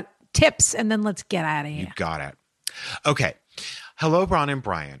do our tips and then let's get out of here. You got it. Okay. Hello, Ron and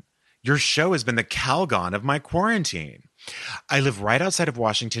Brian. Your show has been the Calgon of my quarantine. I live right outside of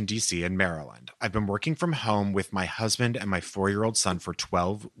Washington, D.C. in Maryland. I've been working from home with my husband and my 4-year-old son for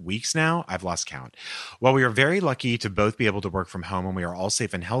 12 weeks now. I've lost count. While we are very lucky to both be able to work from home and we are all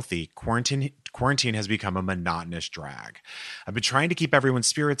safe and healthy, quarantine has become a monotonous drag. I've been trying to keep everyone's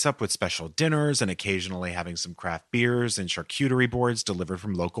spirits up with special dinners and occasionally having some craft beers and charcuterie boards delivered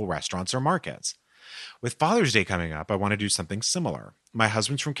from local restaurants or markets. With Father's Day coming up, I want to do something similar. My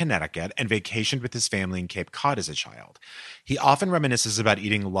husband's from Connecticut and vacationed with his family in Cape Cod as a child. He often reminisces about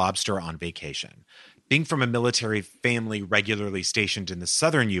eating lobster on vacation. Being from a military family regularly stationed in the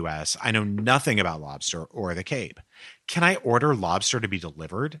southern U.S., I know nothing about lobster or the Cape. Can I order lobster to be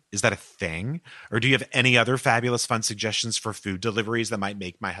delivered? Is that a thing? Or do you have any other fabulous fun suggestions for food deliveries that might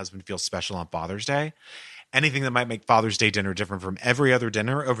make my husband feel special on Father's Day? Anything that might make Father's Day dinner different from every other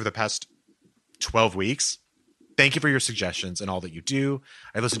dinner over the past 12 weeks. Thank you for your suggestions and all that you do.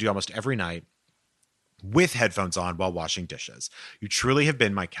 I listen to you almost every night with headphones on while washing dishes. You truly have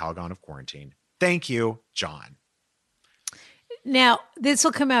been my Calgon of quarantine. Thank you, John. Now, this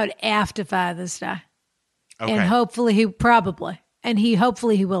will come out after Father's Day. Okay. And hopefully he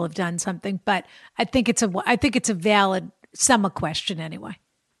will have done something, but I think it's a valid summer question anyway,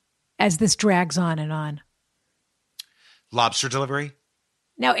 as this drags on and on. Lobster delivery?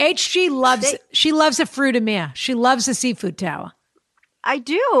 Now, HG loves a fruit of mer. She loves a seafood tower. I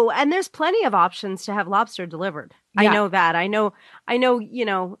do, and there's plenty of options to have lobster delivered. Yeah. I know that. I know,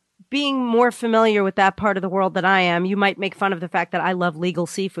 being more familiar with that part of the world than I am, you might make fun of the fact that I love legal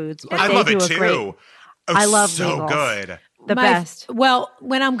seafoods, but I they love do it a too. great. I love so legals. good. The best. Well,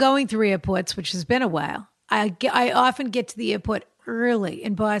 when I'm going through airports, which has been a while, I often get to the airport early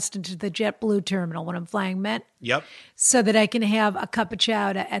in Boston to the JetBlue terminal when I'm flying Mint. Yep. So that I can have a cup of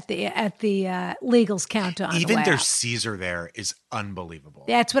chowder at the Legals counter on the Even way their out. Caesar there is unbelievable.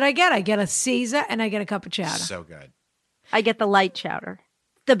 That's what I get. I get a Caesar and I get a cup of chowder. So good. I get the light chowder.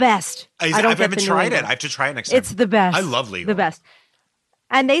 The best. I haven't tried it. I have to try it next time. It's the best. I love Legal. The best.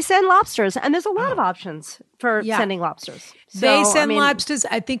 And they send lobsters, and there's a lot of options for sending lobsters. They send lobsters.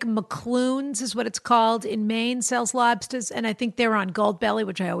 I think McClune's is what it's called in Maine, sells lobsters, and I think they're on Goldbelly,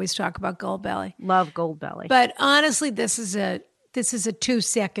 which I always talk about Goldbelly. Love Goldbelly. But honestly, this is a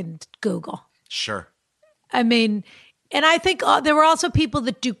 2-second Google. Sure. I mean, and I think there were also people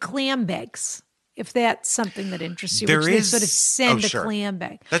that do clam bakes. If that's something that interests you, There which is, they sort of send a sure. clam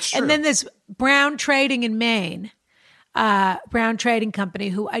bake. That's true. And then there's Brown Trading in Maine. Brown Trading Company,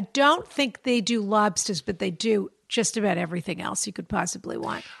 who I don't think they do lobsters, but they do just about everything else you could possibly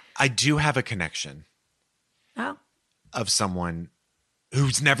want. I do have a connection of someone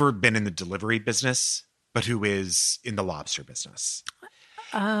who's never been in the delivery business, but who is in the lobster business.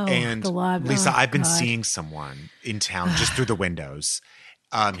 Oh, and the lobster. Lisa, I've been seeing someone in town just through the windows.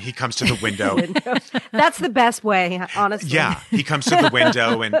 He comes to the window. That's the best way, honestly. Yeah, he comes to the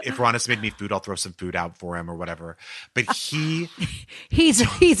window, and if Ron has made me food, I'll throw some food out for him or whatever. But he's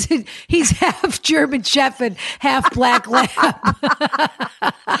half German Shepherd, half Black Lab.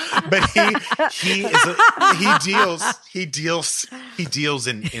 But he deals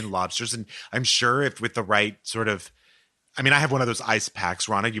in lobsters, and I'm sure if with the right sort of. I mean, I have one of those ice packs,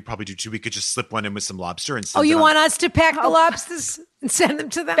 Rana. You probably do too. We could just slip one in with some lobster and send you want us to pack the lobsters and send them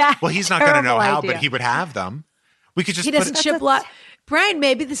to them? Well, he's not going to know how, idea. but he would have them. We could just He doesn't ship Brian,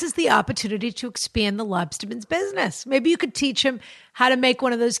 maybe this is the opportunity to expand the lobsterman's business. Maybe you could teach him how to make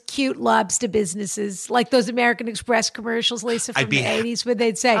one of those cute lobster businesses, like those American Express commercials, Lisa, from the 80s, where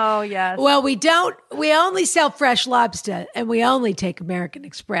they'd say, "Oh, yes. Well, we only sell fresh lobster and we only take American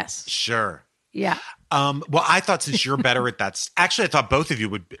Express." Sure. Yeah. Well, I thought since you're better at that, actually, I thought both of you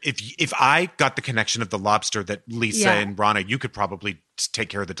would. If I got the connection of the lobster that Lisa and Rana, you could probably take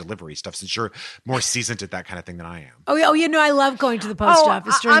care of the delivery stuff since you're more seasoned at that kind of thing than I am. Oh, I love going to the post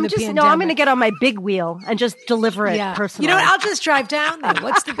office during the pandemic. No, I'm going to get on my big wheel and just deliver it personally. You know what? I'll just drive down there.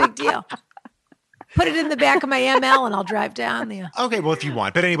 What's the big deal? Put it in the back of my ML and I'll drive down there. Okay, well, if you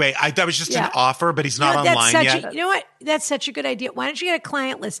want. But anyway, that was just an offer, but he's not online yet. You know what? That's such a good idea. Why don't you get a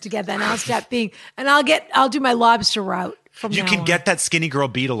client list together and I'll stop I'll do my lobster route from You now can on. get that Skinny Girl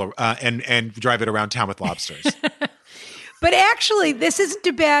Beetle and drive it around town with lobsters. But actually, this isn't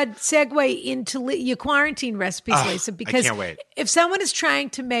a bad segue into your quarantine recipes, Lisa, because I can't wait. If someone is trying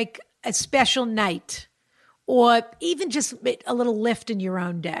to make a special night or even just a little lift in your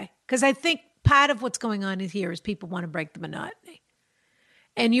own day, because I think part of what's going on here is people want to break the monotony.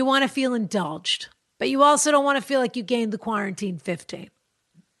 And you want to feel indulged, but you also don't want to feel like you gained the quarantine 15.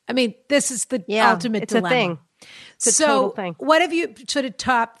 I mean, this is the ultimate dilemma. It's a thing. It's a total thing. What have you sort of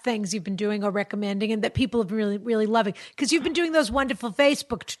top things you've been doing or recommending and that people have been really, really loving? Because you've been doing those wonderful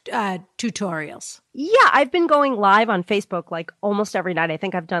Facebook tutorials. Yeah, I've been going live on Facebook like almost every night. I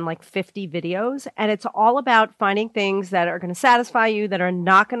think I've done like 50 videos, and it's all about finding things that are going to satisfy you, that are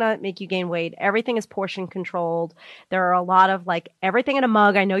not going to make you gain weight. Everything is portion controlled. There are a lot of like everything in a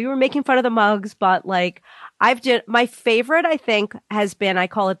mug. I know you were making fun of the mugs, but like my favorite, I think, has been, I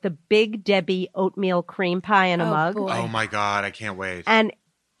call it the Big Debbie oatmeal cream pie in a mug. Boy. Oh my God, I can't wait. And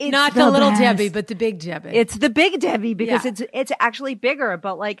it's not the little best. Debbie, but the Big Debbie. It's the Big Debbie because it's actually bigger,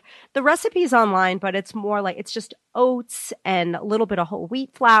 but like the recipe's online, but it's more like it's just oats and a little bit of whole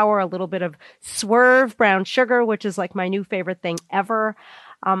wheat flour, a little bit of Swerve brown sugar, which is like my new favorite thing ever.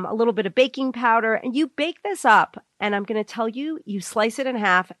 A little bit of baking powder, and you bake this up. And I'm going to tell you, you slice it in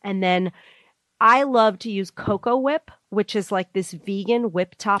half, and then I love to use Cocoa Whip, which is like this vegan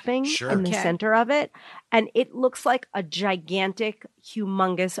whip topping in the center of it. And it looks like a gigantic,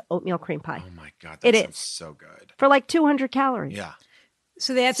 humongous oatmeal cream pie. Oh my God, that sounds so good. For like 200 calories. Yeah.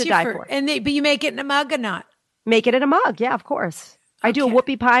 So that's to your die first. for. But you make it in a mug or not? Make it in a mug. Yeah, of course. I do a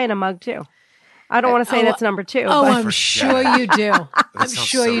whoopie pie in a mug too. I don't want to say that's number 2. Oh, but I'm sure you do. I'm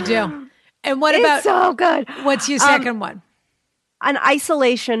sure you do. And what about, it's so good. What's your second one? An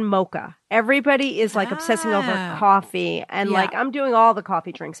isolation mocha. Everybody is like obsessing over coffee. And like I'm doing all the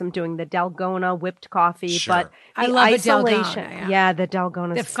coffee drinks. I'm doing the Dalgona whipped coffee. But I the love isolation. Dalgona, Yeah, the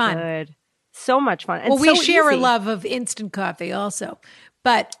Dalgona is fun. good. So much fun. And Well, we so share easy. a love of instant coffee also,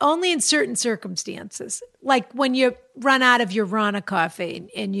 but only in certain circumstances. Like when you run out of your Rana coffee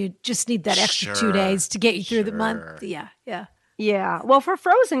and you just need that extra 2 days to get you through the month. Yeah. Yeah. Well, for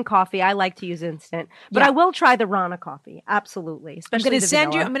frozen coffee, I like to use instant, but I will try the Rana coffee. Absolutely. Especially I'm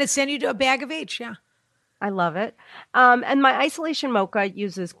going to send you to a bag of each. Yeah. I love it. And my isolation mocha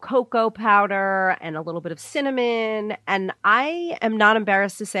uses cocoa powder and a little bit of cinnamon. And I am not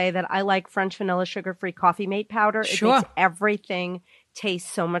embarrassed to say that I like French vanilla sugar-free Coffee Mate powder. It makes everything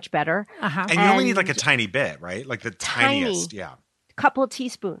taste so much better. And you only need like a tiny bit, right? Like the tiniest. Yeah. Couple of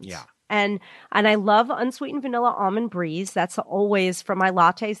teaspoons. Yeah. And I love unsweetened vanilla almond breeze. That's always for my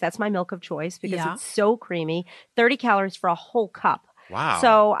lattes. That's my milk of choice because it's so creamy. 30 calories for a whole cup. Wow.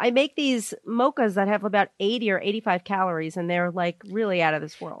 So I make these mochas that have about 80 or 85 calories, and they're like really out of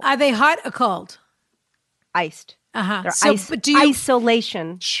this world. Are they hot or cold? Iced. They're but do you,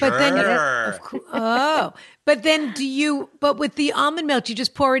 isolation. Sure. But then, but with the almond milk, do you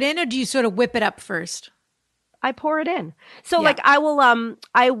just pour it in or do you sort of whip it up first? I pour it in. So like I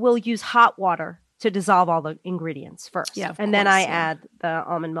will use hot water to dissolve all the ingredients first. Yeah, and then I add the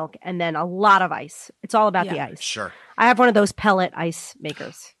almond milk and then a lot of ice. It's all about the ice. Sure. I have one of those pellet ice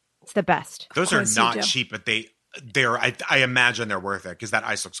makers. It's the best. Those are not cheap, but they're I imagine they're worth it because that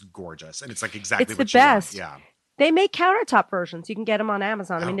ice looks gorgeous and it's like exactly it's what the best. Want. Yeah. They make countertop versions. You can get them on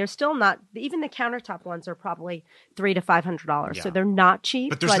Amazon. I mean, they're still not. Even the countertop ones are probably $300 to $500. So they're not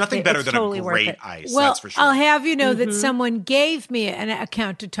cheap. But there's nothing better than totally a great ice. Well, that's for sure. I'll have you know that someone gave me a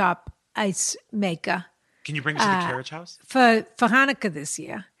countertop ice maker. Can you bring it to the carriage house for Hanukkah this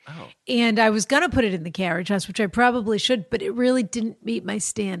year? Oh, and I was going to put it in the carriage house, which I probably should, but it really didn't meet my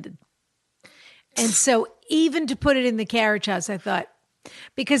standard. And so, even to put it in the carriage house, I thought.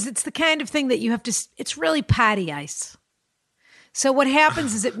 Because it's the kind of thing that you have to, it's really patty ice. So what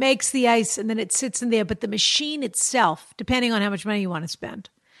happens is it makes the ice and then it sits in there, but the machine itself, depending on how much money you want to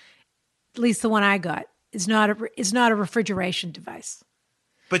spend, at least the one I got, is not a refrigeration device.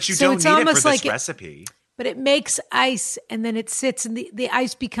 But you don't need it for this recipe. But it makes ice and then it sits and the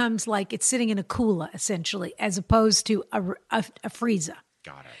ice becomes like it's sitting in a cooler, essentially, as opposed to a freezer.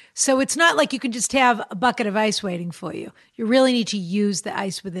 Got it. So it's not like you can just have a bucket of ice waiting for you. You really need to use the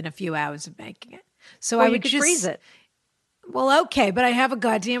ice within a few hours of making it. So I would just freeze it. Well, okay, but I have a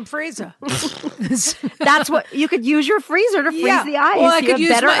goddamn freezer. That's what you could use your freezer to freeze the ice. Well, I could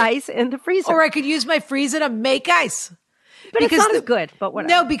use ice in the freezer, or I could use my freezer to make ice. But it's not as good. But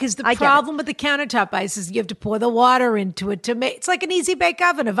whatever. No, because the problem with the countertop ice is you have to pour the water into it to make. It's like an easy bake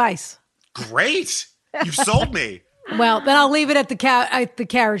oven of ice. Great, you've sold me. Well, then I'll leave it at the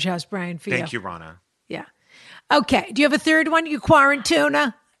carriage house, Brian, for you. Thank you, Rana. Yeah. Okay. Do you have a third one? You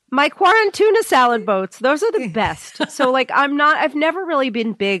Quarantuna? My Quarantuna salad boats. Those are the best. So like I've never really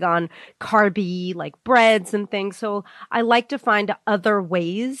been big on carby like breads and things. So I like to find other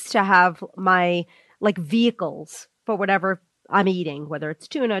ways to have my like vehicles for whatever I'm eating, whether it's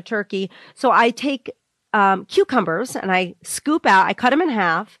tuna, turkey. So I take cucumbers and I cut them in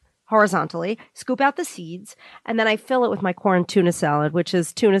half. Horizontally, scoop out the seeds, and then I fill it with my Quarantuna salad, which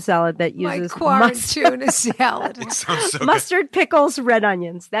is tuna salad that uses Quarantuna salad. It sounds so mustard, pickles, red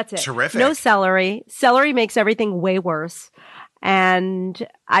onions. That's it. Terrific. No celery. Celery makes everything way worse. And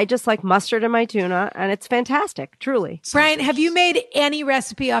I just like mustard in my tuna, and it's fantastic, truly. Brian, have you made any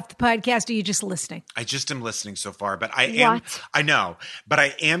recipe off the podcast, or are you just listening? I just am listening so far, but I know, but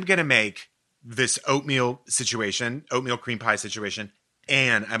I am going to make this oatmeal cream pie situation.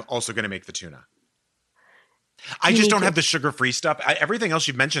 And I'm also going to make the tuna. I just don't have the sugar-free stuff. Everything else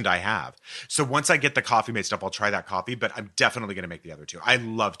you've mentioned, I have. So once I get the Coffee Mate stuff, I'll try that coffee. But I'm definitely going to make the other two. I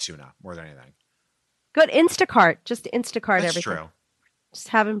love tuna more than anything. Good. Instacart. Just Instacart That's everything. True. Just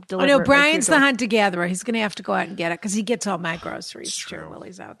have him deliver. Oh, no, Brian's the hunter-gatherer. He's going to have to go out and get it because he gets all my groceries too while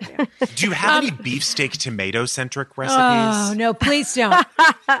he's out there. Do you have any beefsteak tomato-centric recipes? Oh, no, please don't.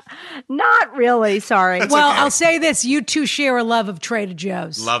 Not really. Sorry. That's well, okay. I'll say this. You two share a love of Trader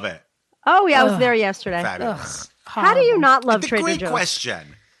Joe's. Love it. Oh, yeah. I was there yesterday. Fabulous. How do you not love Trader Joe's? Great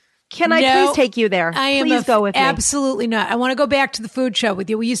question. Can I please take you there? Please go with me. Absolutely not. I want to go back to the food show with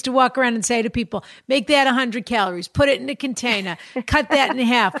you. We used to walk around and say to people, make that 100 calories, put it in a container, cut that in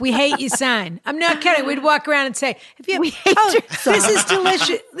half. We hate your sign. I'm not kidding. We'd walk around and say, we hate your sign. This is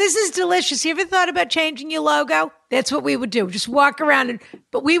delicious. This is delicious. You ever thought about changing your logo? That's what we would do. Just walk around.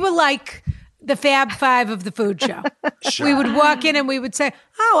 But we were like the Fab Five of the food show. Sure. We would walk in and we would say,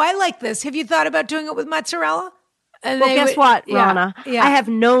 oh, I like this. Have you thought about doing it with mozzarella? And well, guess what, Rana? Yeah. I have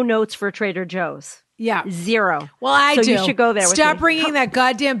no notes for Trader Joe's. Yeah. Zero. Well, I do. So you should go there with me. Stop ringing that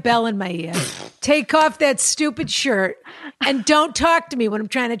goddamn bell in my ear. Take off that stupid shirt and don't talk to me when I'm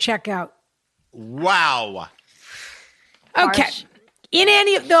trying to check out. Wow. Okay. Harsh.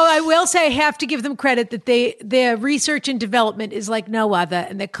 Though I will say I have to give them credit that their research and development is like no other,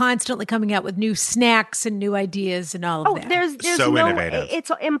 and they're constantly coming out with new snacks and new ideas and all of that. There's so no, innovative. It's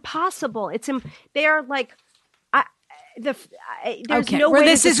impossible. They are like, there's no way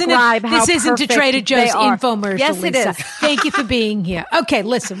to describe how this isn't a Trader Joe's infomercial. Yes, it Lisa. is. Thank you for being here. Okay,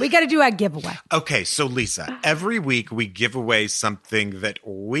 listen, we got to do our giveaway. Okay, so Lisa, every week we give away something that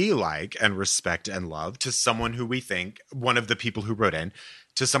we like and respect and love to someone who we think, one of the people who wrote in,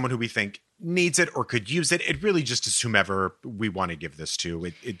 to someone who we think needs it or could use it. It really just is whomever we want to give this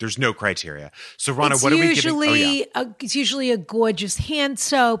to. There's no criteria. So, Rana, what are we giving? It's usually a gorgeous hand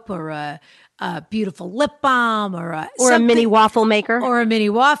soap or a beautiful lip balm or a mini waffle maker. Or a mini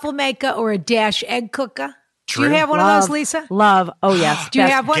waffle maker or a Dash egg cooker. True. Do you have one of those, Lisa? Love. Oh, yes. Do you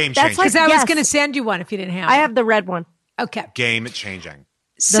have one? Game That's changing. because I was going to send you one if you didn't have one. I have the red one. Okay. Game changing.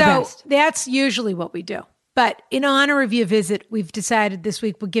 So that's usually what we do. But in honor of your visit, we've decided this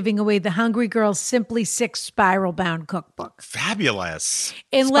week we're giving away the Hungry Girls Simply 6 Spiral Bound Cookbook. Fabulous.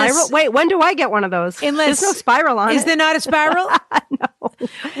 Spiral? Wait, when do I get one of those? There's no spiral on it. Is there not a spiral? No.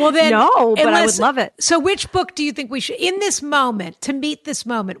 Well, then. No, but I would love it. So which book do you think we should, in this moment, to meet this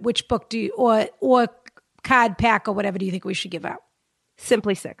moment, which book do you, or card pack or whatever do you think we should give out?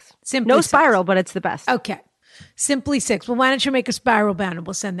 Simply 6. Simply no 6. Spiral, but it's the best. Okay. Simply 6. Well, why don't you make a spiral bound and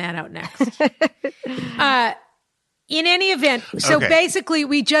we'll send that out next. In any event, so basically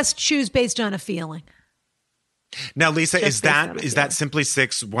we just choose based on a feeling. Now, Lisa, is that Simply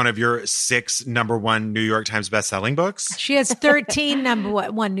 6 one of your 6 #1 New York Times bestselling books? She has 13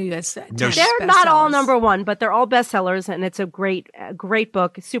 #1 New York Times bestsellers. They're not all #1, but they're all bestsellers, and it's a great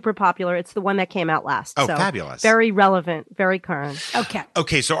book, super popular. It's the one that came out last. Oh, so fabulous. Very relevant, very current.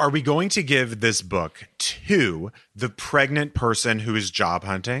 Okay, so are we going to give this book to the pregnant person who is job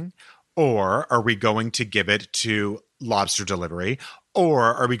hunting, or are we going to give it to lobster delivery,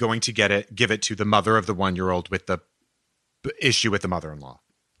 or are we going to give it to the mother of the 1-year-old with the issue with the mother-in-law?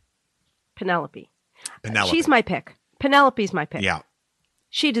 Penelope. She's my pick. Penelope's my pick. Yeah.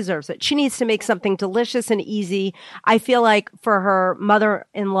 She deserves it. She needs to make something delicious and easy. I feel like for her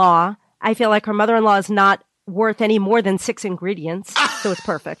mother-in-law is not worth any more than 6 ingredients. So it's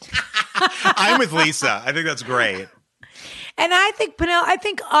perfect. I'm with Lisa. I think that's great. And I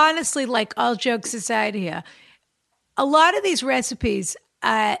think honestly, like all jokes aside here, a lot of these recipes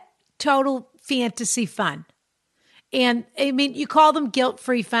are total fantasy fun. And I mean, you call them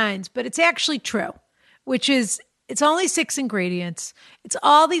guilt-free finds, but it's actually true, which is it's only 6 ingredients. It's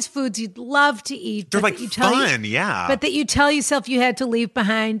all these foods you'd love to eat. They're like fun, yeah. But that you tell yourself you had to leave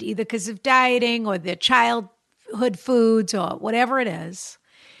behind either because of dieting or their childhood foods or whatever it is.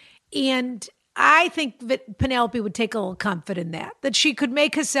 And I think that Penelope would take a little comfort in that she could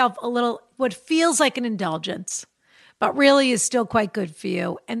make herself a little, what feels like an indulgence, but really is still quite good for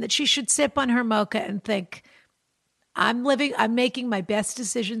you. And that she should sip on her mocha and think, I'm making my best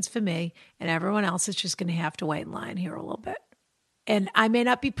decisions for me, and everyone else is just going to have to wait in line here a little bit. And I may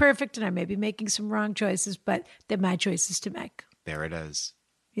not be perfect, and I may be making some wrong choices, but they're my choices to make. There it is.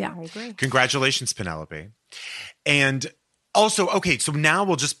 Yeah. I agree. Congratulations, Penelope. And also, okay, so now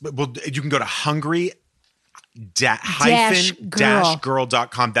you can go to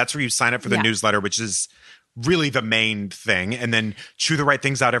hungry-girl.com. That's where you sign up for the newsletter, which is really the main thing. And then Chew the Right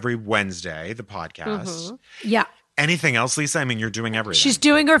Things Out every Wednesday, the podcast. Mm-hmm. Yeah. Anything else, Lisa? I mean, you're doing everything. She's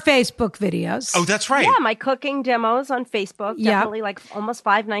doing her Facebook videos. Oh, that's right. Yeah, my cooking demos on Facebook. Definitely like almost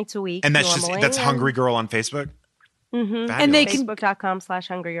 5 nights a week. And that's Hungry Girl on Facebook? Mm-hmm. And they can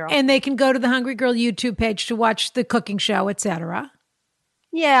Facebook.com/HungryGirl. And they can go to the Hungry Girl YouTube page to watch the cooking show, etc.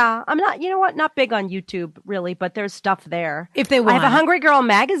 Yeah, I'm not, not big on YouTube really, but there's stuff there. If they want. I have a Hungry Girl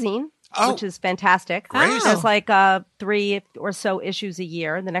magazine, which is fantastic. Great. There's like 3 or so issues a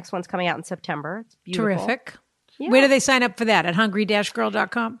year. The next one's coming out in September. It's beautiful. Terrific. Yeah. Where do they sign up for that? At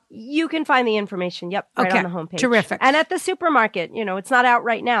hungry-girl.com? You can find the information, right on the homepage. Terrific. And at the supermarket, it's not out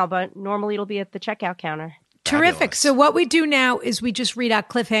right now, but normally it'll be at the checkout counter. Terrific. Fabulous. So what we do now is we just read our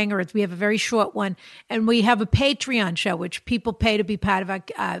cliffhanger. We have a very short one, and we have a Patreon show, which people pay to be part of our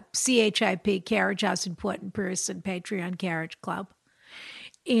CHIP, Carriage House in Portland Pearson Patreon Carriage Club.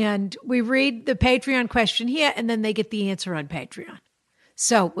 And we read the Patreon question here, and then they get the answer on Patreon.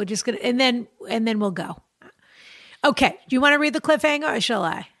 So we're just going to, and then we'll go. Okay. Do you want to read the cliffhanger or shall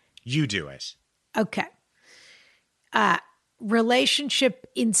I? You do it. Okay. Relationship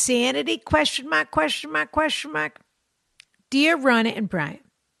insanity? ? Dear Ronna and Brian,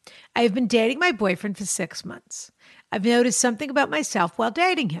 I have been dating my boyfriend for 6 months. I've noticed something about myself while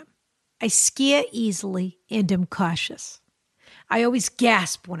dating him. I scare easily and am cautious. I always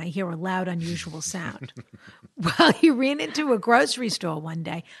gasp when I hear a loud, unusual sound. Well, he ran into a grocery store one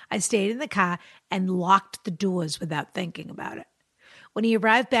day. I stayed in the car and locked the doors without thinking about it. When he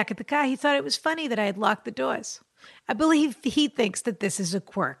arrived back at the car, he thought it was funny that I had locked the doors. I believe he thinks that this is a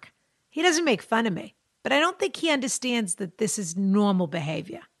quirk. He doesn't make fun of me. but I don't think he understands that this is normal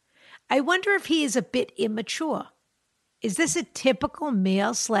behavior. I wonder if he is a bit immature. Is this a typical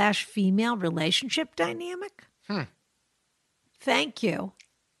male/female relationship dynamic? Thank you.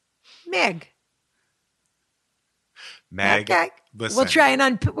 Meg. Okay. Listen.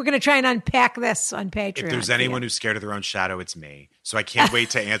 We're going to try and unpack this on Patreon. If there's anyone who's scared of their own shadow, it's me. So I can't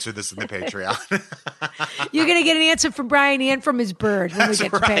wait to answer this in the Patreon. You're going to get an answer from Brian and from his bird when we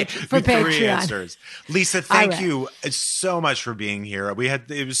get to Patreon. Three answers. Lisa, thank you so much for being here.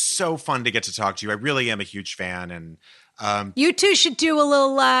 It was so fun to get to talk to you. I really am a huge fan, and you two should do a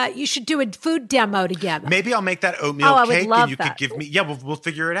little. You should do a food demo together. Maybe I'll make that oatmeal cake, I would love and you that. could give me. Yeah, we'll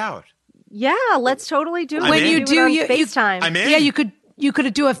figure it out. Yeah, let's totally do it. When you do your FaceTime. I'm in. Yeah, you could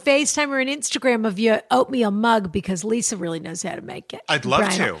do a FaceTime or an Instagram of your oatmeal mug because Lisa really knows how to make it. I'd love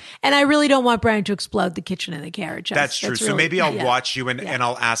to. And I really don't want Brian to explode the kitchen and the carriage house. That's true. So maybe I'll watch you and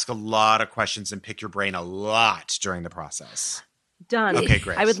I'll ask a lot of questions and pick your brain a lot during the process. Done. Okay,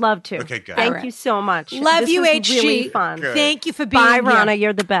 great. I would love to. Okay, good. Thank you so much. Love this you, was HG. Really fun. Good. Thank you for being Bye, here. Rana.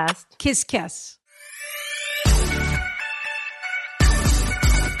 You're the best. Kiss, kiss.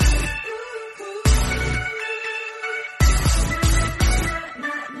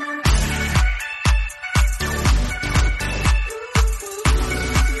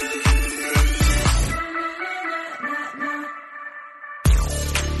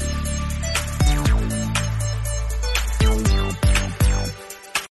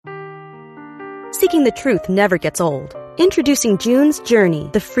 Seeking the truth never gets old. Introducing June's Journey,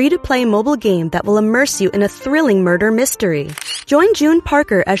 the free-to-play mobile game that will immerse you in a thrilling murder mystery. Join June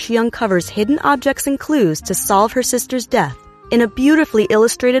Parker as she uncovers hidden objects and clues to solve her sister's death in a beautifully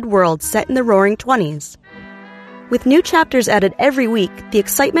illustrated world set in the Roaring '20s. With new chapters added every week, the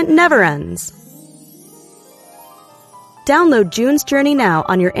excitement never ends. Download June's Journey now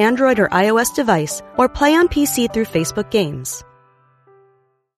on your Android or iOS device or play on PC through Facebook Games.